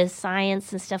the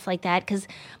science and stuff like that, because,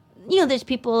 you know, there's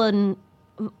people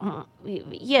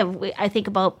I think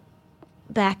about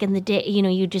back in the day, you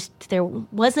know, there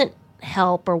wasn't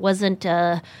help, or wasn't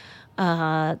the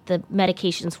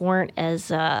medications weren't as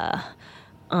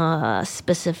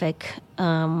specific.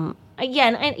 I'm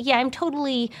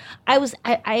totally.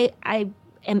 I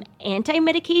am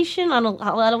anti-medication on a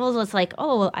lot of levels. It's like,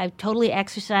 I totally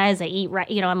exercise. I eat right.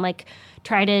 You know, I'm like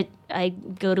I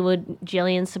go to a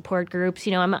jillion support groups.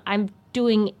 You know, I'm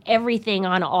doing everything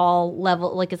on all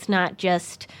levels. Like, it's not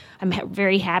just. I'm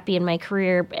very happy in my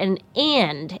career, and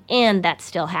that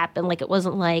still happened. Like, it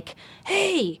wasn't like,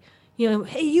 hey,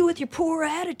 you with your poor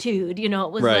attitude. You know,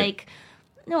 it was like,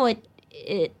 no,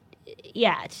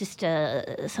 it's just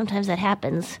sometimes that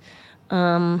happens.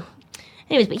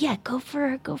 Anyways, but yeah, go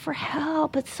for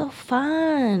help. It's so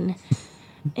fun,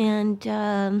 and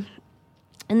then,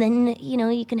 you know,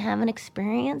 you can have an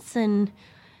experience, and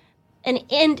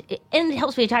it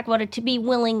helps me to talk about it, to be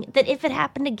willing that if it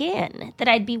happened again, that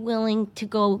I'd be willing to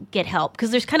go get help,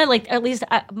 because there's kind of like, at least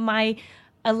I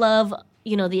love,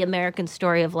 you know, the American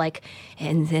story of like,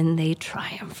 and then they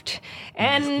triumphed,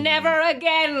 and never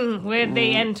again would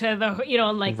they enter the, you know,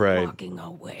 and like walking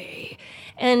away.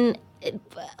 And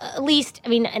at least, I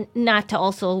mean, not to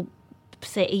also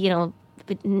say, you know,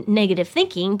 negative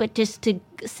thinking, but just to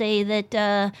say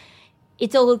that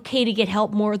it's okay to get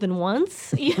help more than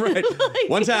once. Right. Like,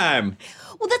 one time.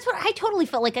 Well, that's what I totally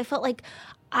felt like. I felt like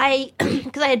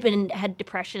because I had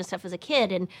depression and stuff as a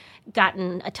kid and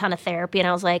gotten a ton of therapy, and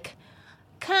I was like,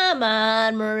 come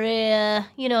on, Maria,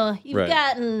 you know, you've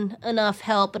gotten enough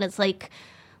help. And it's like,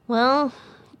 well,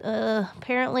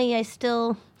 apparently I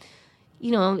still,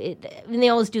 you know, they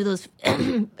always do those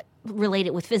relate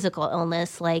it with physical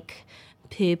illness, like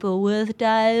people with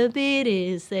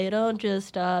diabetes, they don't just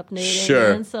stop needing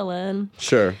insulin.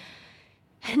 Sure.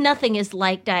 Nothing is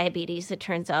like diabetes, it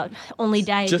turns out. Only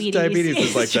diabetes. Just diabetes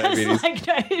is like diabetes. Just like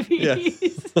diabetes. Yeah.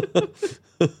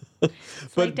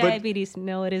 It's like diabetes.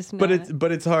 No, it is not.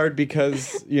 But it's hard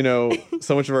because, you know,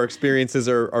 so much of our experiences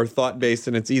are thought based,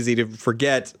 and it's easy to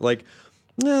forget. Like,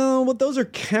 no, well, those are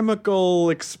chemical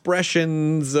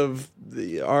expressions of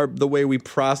the way we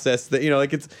process that. You know,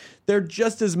 like they're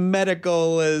just as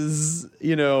medical as,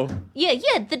 you know. Yeah.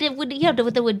 That it would,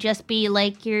 that would just be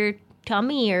like your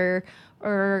tummy or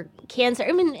cancer.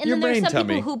 I mean, and your then there's some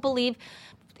tummy. people who believe.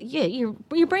 Yeah, your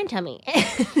brain tummy.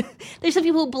 There's some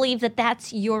people who believe that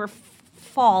that's your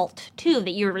fault too, that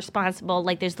you're responsible.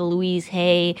 Like, there's the Louise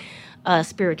Hay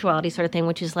spirituality sort of thing,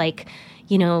 which is like,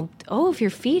 you know, if your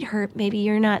feet hurt, maybe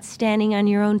you're not standing on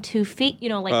your own 2 feet. You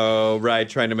know, like, oh, right,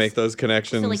 trying to make those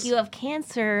connections. So, like, you have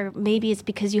cancer, maybe it's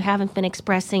because you haven't been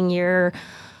expressing your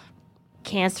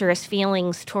cancerous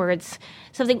feelings towards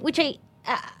something. Which I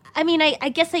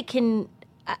guess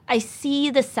I see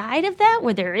the side of that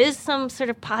where there is some sort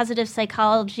of positive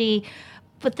psychology,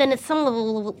 but then at some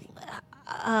level,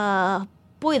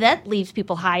 boy, that leaves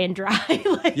people high and dry.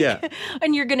 Like, yeah.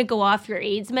 And you're going to go off your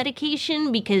AIDS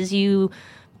medication because you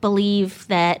believe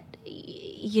that,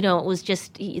 you know, it was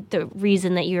just the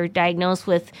reason that you're diagnosed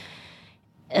with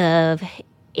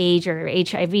AIDS or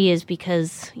HIV is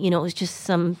because, it was just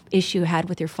some issue you had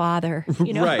with your father.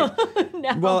 Right.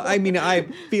 No. Well, I mean, I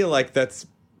feel like that's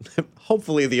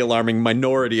hopefully the alarming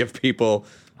minority of people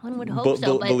One would hope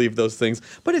so, but believe those things.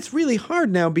 But it's really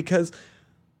hard now because,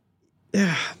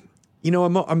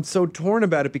 I'm so torn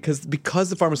about it because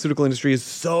the pharmaceutical industry is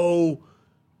so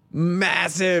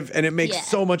massive and it makes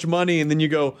so much money, and then you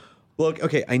go, look,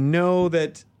 okay, I know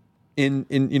that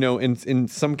in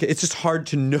some cases it's just hard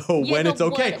to know when it's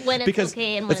okay when because it's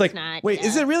okay and when it's not. Wait,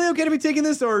 is it really okay to be taking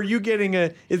this, or are you getting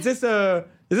is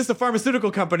this a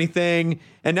pharmaceutical company thing,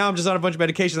 and now I'm just on a bunch of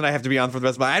medication that I have to be on for the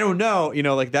rest of my, I don't know,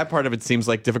 like that part of it seems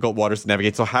like difficult waters to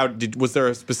navigate. So was there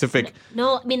a specific?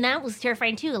 No, I mean, that was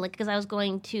terrifying too, like, because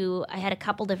I had a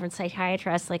couple different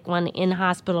psychiatrists, like one in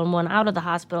hospital and one out of the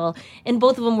hospital, and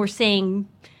both of them were saying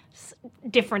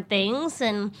different things,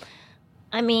 and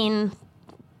I mean,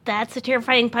 that's the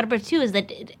terrifying part of it too, is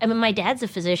that, my dad's a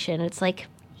physician, it's like,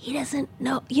 he doesn't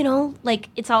know, like,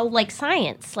 it's all like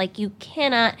science, like, you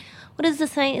cannot... What is the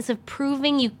science of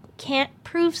proving you can't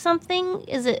prove something?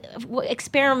 Is it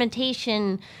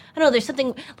experimentation? I don't know. There's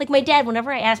something like my dad.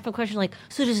 Whenever I ask him a question like,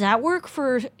 "So does that work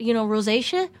for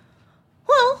rosacea?"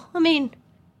 Well, I mean,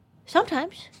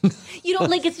 sometimes.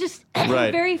 Like it's just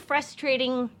Right. very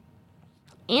frustrating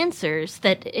answers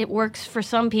that it works for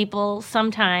some people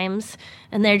sometimes,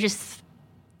 and they're just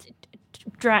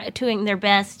doing their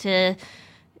best to,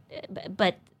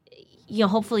 but.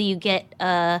 Hopefully you get,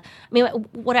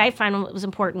 what I find was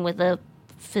important with a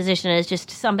physician is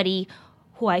just somebody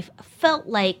who I felt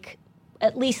like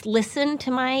at least listened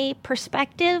to my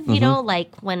perspective,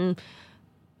 like when,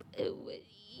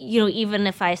 even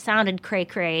if I sounded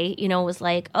cray-cray, was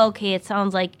like, okay, it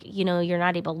sounds like, you're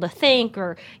not able to think,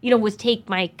 or, would take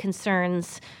my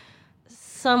concerns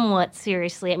somewhat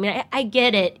seriously. I mean, I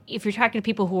get it. If you're talking to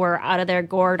people who are out of their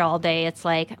gourd all day, it's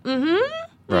like,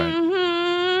 Right.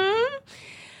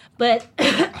 But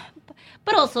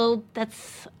also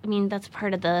that's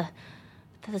part of the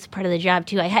job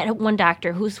too. I had one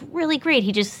doctor who's really great.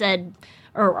 He just said,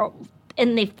 I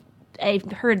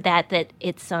heard that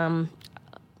it's Atul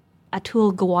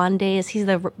Gawande. He's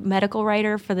the medical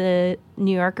writer for the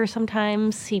New Yorker.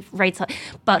 Sometimes he writes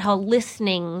about how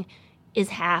listening is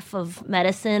half of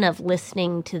medicine, of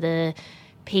listening to the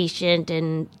patient,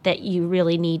 and that you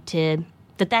really need to.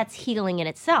 That's healing in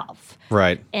itself.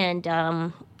 Right.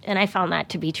 And I found that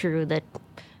to be true, that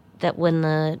when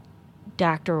the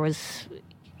doctor was,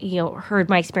 heard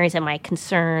my experience and my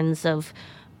concerns of,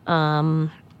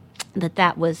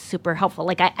 that was super helpful.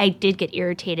 Like I did get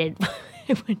irritated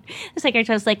when the psychiatrist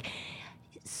was like,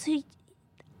 so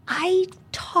I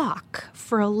talk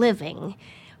for a living,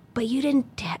 but you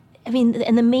didn't,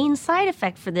 and the main side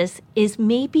effect for this is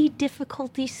maybe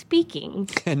difficulty speaking.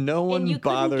 And no one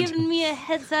bothered. And you couldn't give me a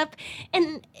heads up.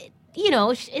 And,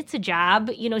 it's a job.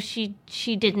 She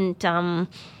didn't,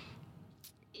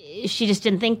 she just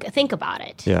didn't think about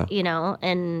it. Yeah.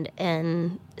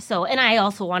 And so, and I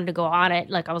also wanted to go on it.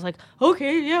 Like, I was like,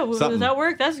 okay, yeah, well, does that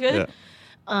work? That's good.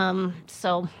 Yeah.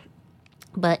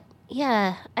 But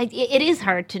yeah, it is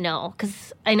hard to know,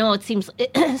 because I know it seems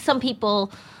some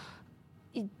people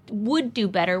would do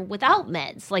better without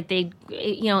meds. Like they,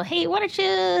 hey, why don't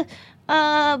you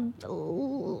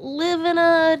live in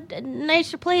a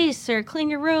nicer place, or clean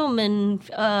your room, and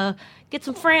get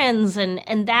some friends,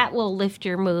 and that will lift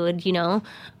your mood.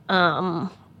 I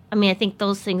think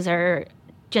those things are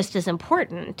just as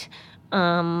important.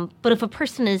 But if a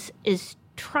person is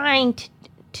trying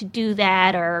to do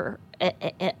that, or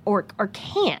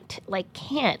can't, like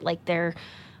they're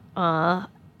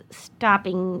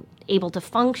stopping able to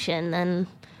function, then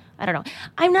I don't know.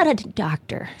 I'm not a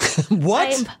doctor.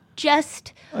 What? I'm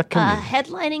just a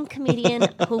headlining comedian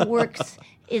who works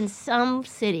in some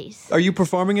cities. Are you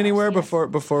performing anywhere before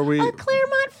we?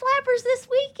 Claremont Flappers this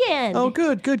weekend. Oh,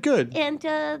 good. And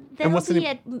that'll be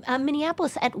at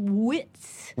Minneapolis at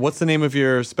Wits. What's the name of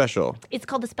your special? It's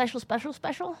called the Special.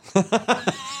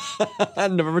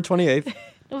 November 28th.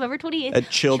 November 28th. At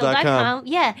chill.com.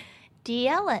 Yeah,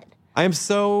 DL it. I am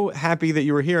so happy that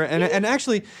you were here, and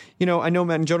actually, I know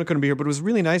Matt and Jonah couldn't be here, but it was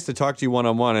really nice to talk to you one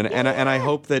on one, and I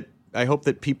hope that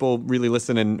people really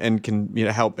listen and can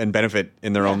help and benefit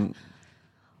in their own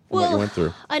what you went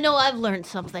through. I know I've learned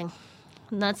something,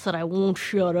 and that's that I won't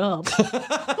shut up.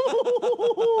 I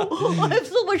have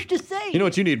so much to say. You know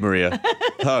what you need, Maria?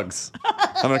 Hugs.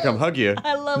 I'm gonna come hug you.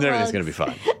 I love and everything's hugs.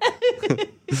 gonna be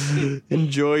fine.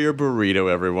 Enjoy your burrito,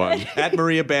 everyone. At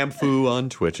Maria Bamfoo on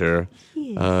Twitter.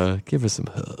 Yes. Give her some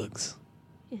hugs.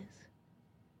 Yes.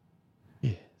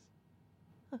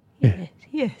 Yes.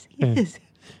 Yes. Yes.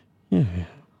 Yeah.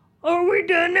 Are we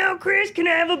done now, Chris? Can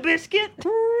I have a biscuit?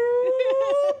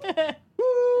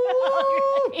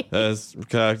 Tess,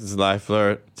 cactus, life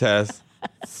flirt, Tess.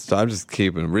 So I'm just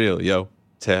keeping it real, yo,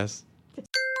 Tess.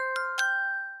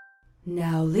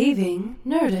 Now leaving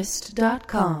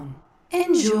Nerdist.com.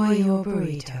 Enjoy your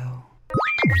burrito.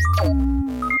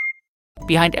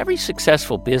 Behind every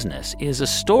successful business is a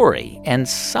story, and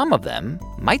some of them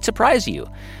might surprise you.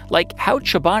 Like how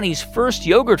Chobani's first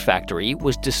yogurt factory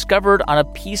was discovered on a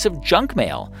piece of junk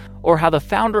mail, or how the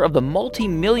founder of the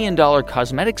multi-million-dollar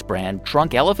cosmetics brand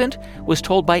Drunk Elephant was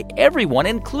told by everyone,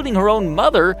 including her own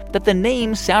mother, that the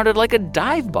name sounded like a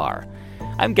dive bar.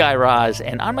 I'm Guy Raz,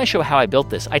 and on my show How I Built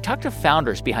This, I talk to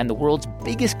founders behind the world's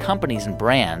biggest companies and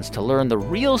brands to learn the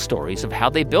real stories of how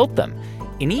they built them.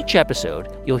 In each episode,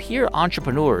 you'll hear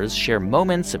entrepreneurs share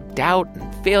moments of doubt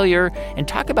and failure and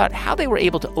talk about how they were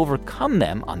able to overcome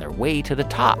them on their way to the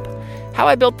top. How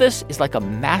I Built This is like a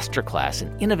masterclass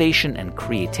in innovation and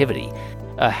creativity,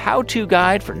 a how-to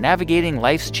guide for navigating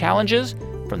life's challenges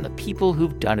from the people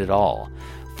who've done it all.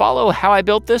 Follow How I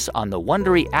Built This on the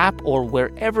Wondery app or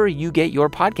wherever you get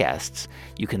your podcasts.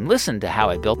 You can listen to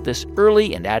How I Built This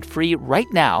early and ad-free right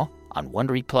now on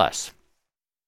Wondery Plus.